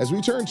gospel. As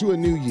we turn to a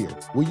new year,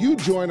 will you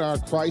join our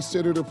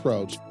Christ-centered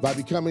approach by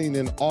becoming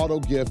an Auto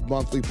Gift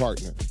monthly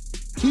partner?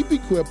 Keep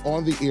Equip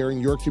on the air in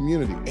your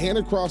community and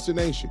across the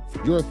nation.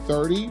 Your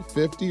 $30,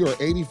 $50, or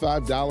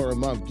 $85 a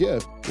month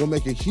gift will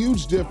make a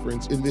huge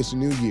difference in this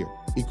new year.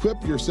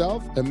 Equip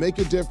yourself and make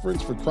a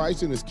difference for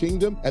Christ and his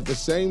kingdom at the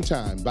same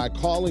time by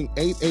calling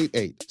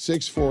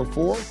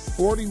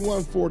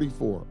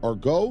 888-644-4144 or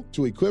go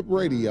to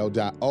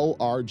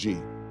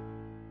equipradio.org.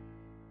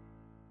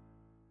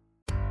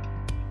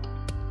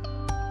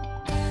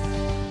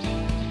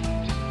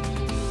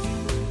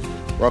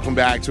 Welcome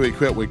back to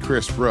Equip with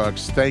Chris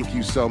Brooks. Thank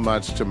you so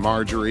much to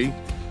Marjorie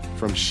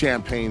from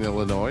Champaign,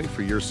 Illinois,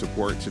 for your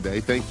support today.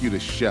 Thank you to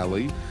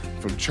Shelley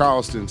from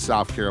Charleston,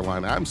 South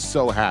Carolina. I'm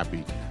so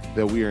happy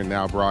that we are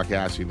now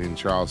broadcasting in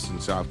Charleston,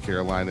 South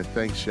Carolina.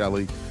 Thanks,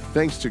 Shelley.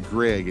 Thanks to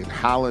Greg in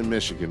Holland,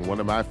 Michigan, one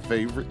of my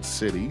favorite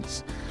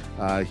cities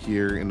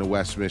here in the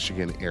West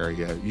Michigan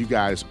area. You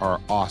guys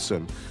are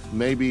awesome.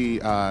 Maybe,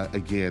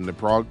 again, the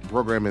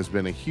program has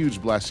been a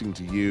huge blessing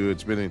to you.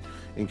 It's been an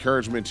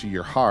encouragement to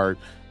your heart.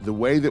 The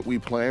way that we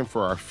plan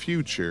for our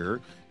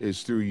future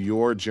is through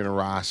your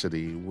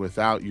generosity.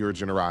 Without your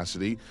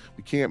generosity,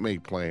 we can't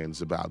make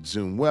plans about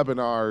Zoom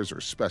webinars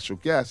or special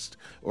guests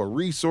or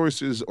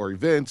resources or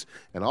events.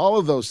 And all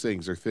of those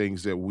things are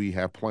things that we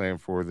have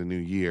planned for the new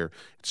year.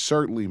 It's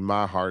certainly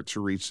my heart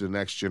to reach the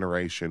next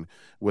generation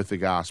with the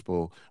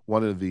gospel.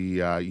 One of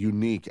the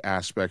unique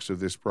aspects of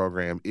this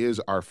program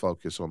is our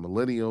focus on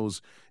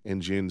millennials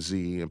and Gen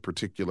Z in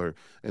particular.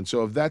 And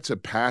so if that's a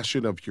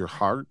passion of your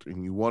heart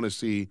and you want to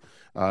see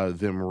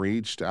them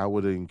reached, I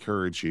would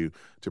encourage you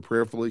to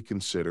prayerfully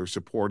consider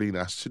supporting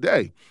us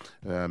today,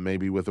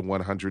 maybe with a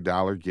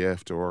 $100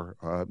 gift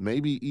or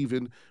maybe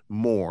even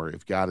more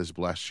if God has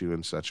blessed you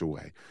in such a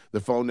way. The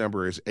phone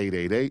number is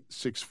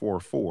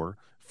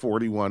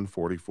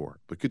 888-644-4144.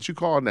 But could you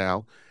call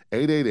now,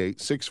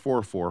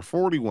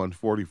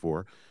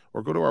 888-644-4144,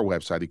 or go to our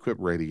website,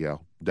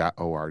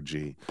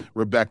 equipradio.org.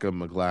 Rebecca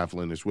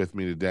McLaughlin is with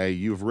me today.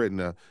 You've written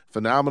a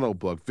phenomenal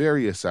book,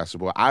 very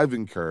accessible. I've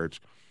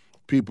encouraged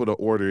people to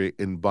order it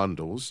in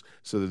bundles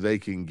so that they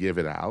can give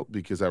it out,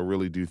 because I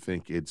really do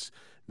think it's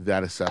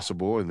that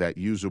accessible and that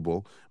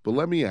usable. But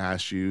let me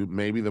ask you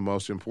maybe the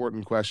most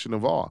important question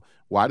of all.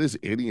 Why does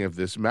any of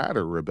this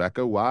matter,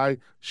 Rebecca? Why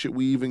should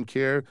we even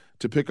care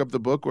to pick up the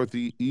book or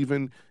to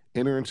even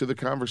enter into the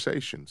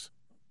conversations?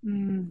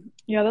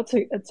 Yeah,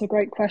 that's a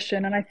great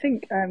question. And I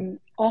think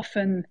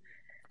often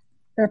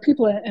there are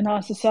people in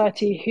our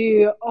society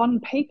who on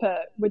paper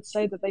would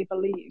say that they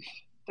believe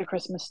the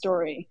Christmas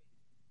story,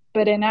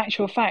 but in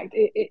actual fact,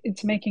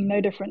 it's making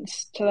no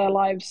difference to their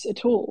lives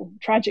at all,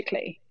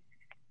 tragically.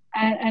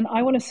 And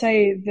I want to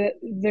say that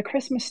the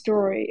Christmas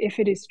story, if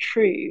it is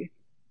true,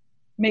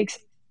 makes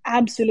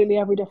absolutely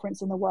every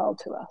difference in the world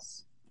to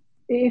us.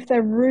 If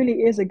there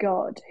really is a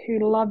God who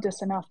loved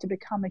us enough to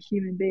become a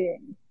human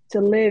being, to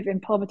live in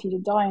poverty, to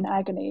die in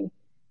agony,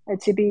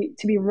 to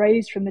be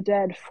raised from the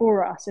dead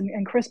for us,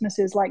 and Christmas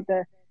is like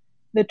the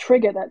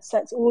trigger that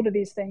sets all of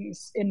these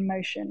things in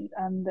motion.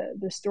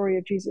 The story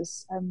of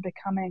Jesus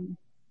becoming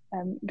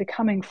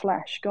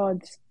flesh,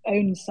 God's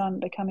own Son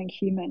becoming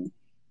human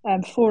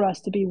for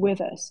us, to be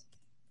with us.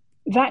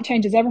 That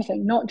changes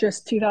everything, not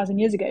just 2,000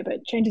 years ago, but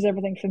it changes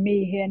everything for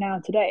me here now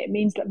today. It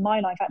means that my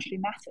life actually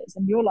matters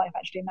and your life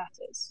actually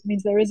matters. It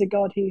means there is a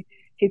God who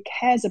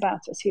cares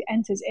about us, who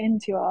enters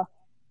into our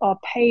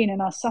pain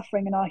and our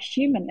suffering and our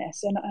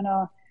humanness and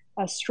our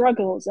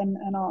struggles and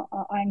our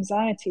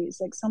anxieties,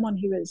 like someone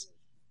who is,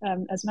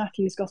 as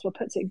Matthew's gospel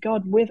puts it,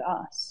 God with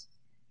us.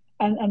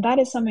 And that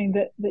is something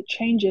that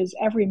changes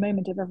every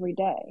moment of every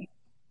day.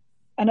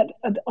 And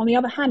on the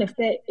other hand,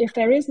 if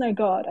there is no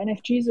God, and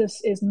if Jesus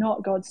is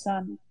not God's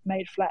Son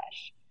made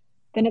flesh,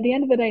 then at the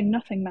end of the day,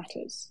 nothing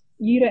matters.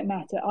 You don't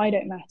matter. I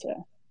don't matter.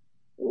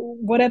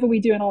 Whatever we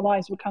do in our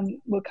lives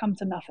will come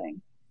to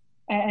nothing.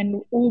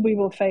 And all we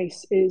will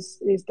face is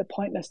the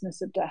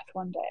pointlessness of death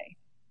one day.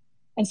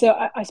 And so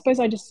I suppose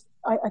I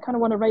kind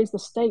of want to raise the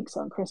stakes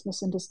on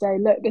Christmas and to say,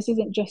 look, this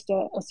isn't just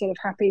a sort of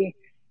happy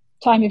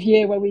time of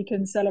year where we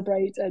can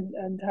celebrate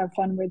and have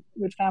fun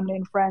with family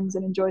and friends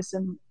and enjoy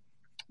some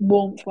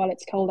warmth while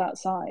it's cold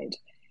outside.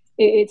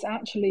 It's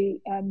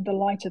actually the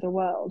light of the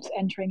world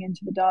entering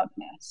into the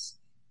darkness.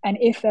 And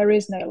if there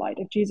is no light,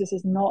 if Jesus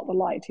is not the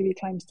light who he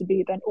claims to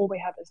be, then all we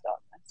have is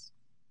darkness.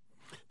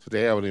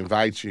 Today, I would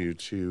invite you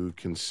to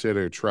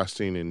consider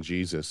trusting in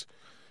Jesus.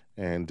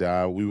 And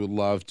we would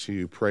love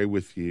to pray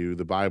with you.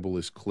 The Bible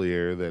is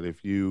clear that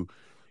if you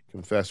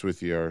confess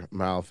with your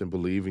mouth and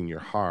believe in your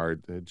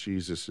heart that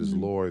Jesus is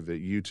Lord, that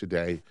you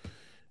today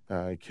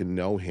can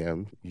know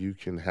him, you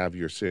can have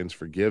your sins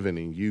forgiven,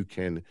 and you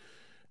can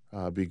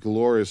be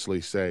gloriously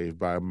saved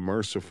by a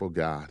merciful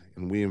God.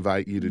 And we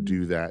invite you to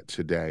do that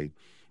today.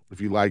 If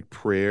you like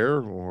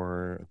prayer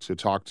or to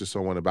talk to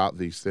someone about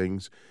these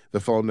things, the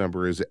phone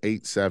number is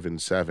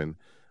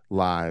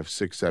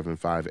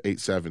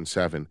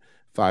 877-LIVE-675,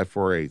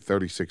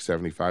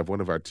 877-548-3675.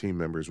 One of our team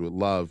members would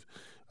love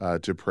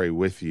to pray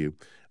with you.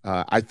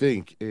 I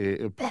think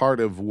part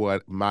of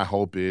what my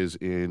hope is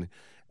in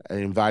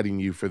inviting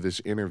you for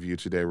this interview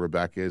today,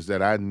 Rebecca, is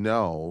that I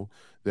know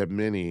that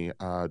many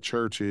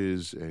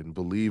churches and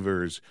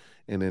believers,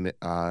 in an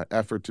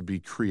effort to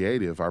be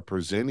creative, are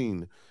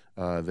presenting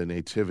the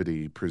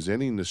Nativity,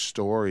 presenting the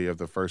story of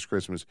the first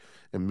Christmas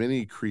in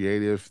many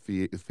creative,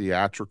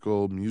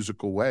 theatrical,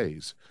 musical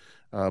ways.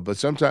 But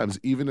sometimes,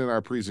 even in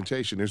our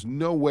presentation, there's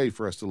no way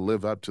for us to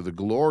live up to the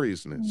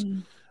gloriousness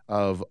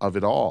of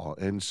it all.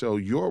 And so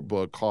your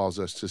book calls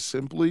us to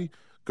simply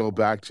go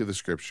back to the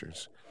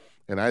Scriptures.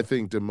 And I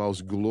think the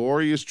most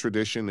glorious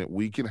tradition that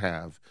we can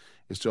have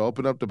is to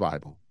open up the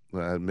Bible,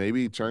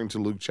 maybe turn to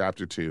Luke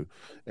chapter 2,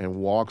 and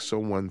walk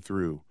someone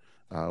through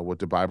what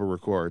the Bible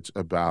records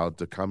about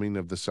the coming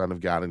of the Son of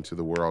God into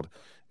the world,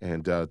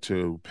 and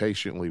to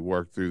patiently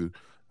work through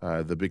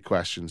the big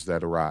questions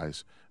that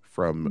arise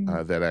from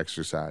that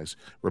exercise.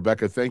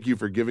 Rebecca, thank you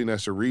for giving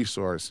us a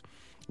resource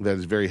that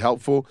is very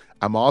helpful.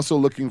 I'm also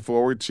looking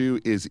forward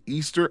to, is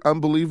Easter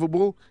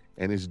unbelievable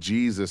and is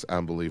Jesus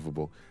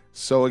unbelievable?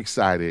 So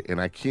excited, and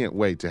I can't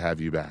wait to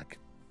have you back.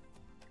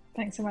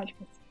 Thanks so much,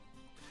 Chris.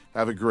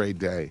 Have a great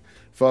day.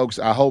 Folks,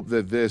 I hope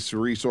that this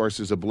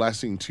resource is a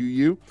blessing to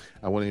you.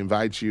 I want to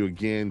invite you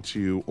again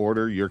to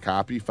order your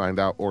copy, find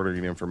out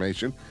ordering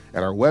information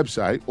at our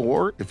website,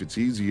 or if it's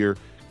easier,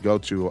 go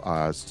to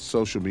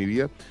social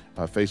media,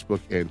 Facebook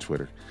and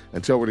Twitter.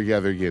 Until we're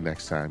together again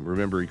next time,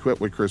 remember, Equipped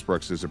with Chris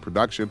Brooks is a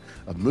production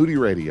of Moody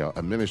Radio,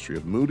 a ministry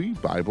of Moody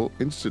Bible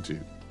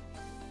Institute.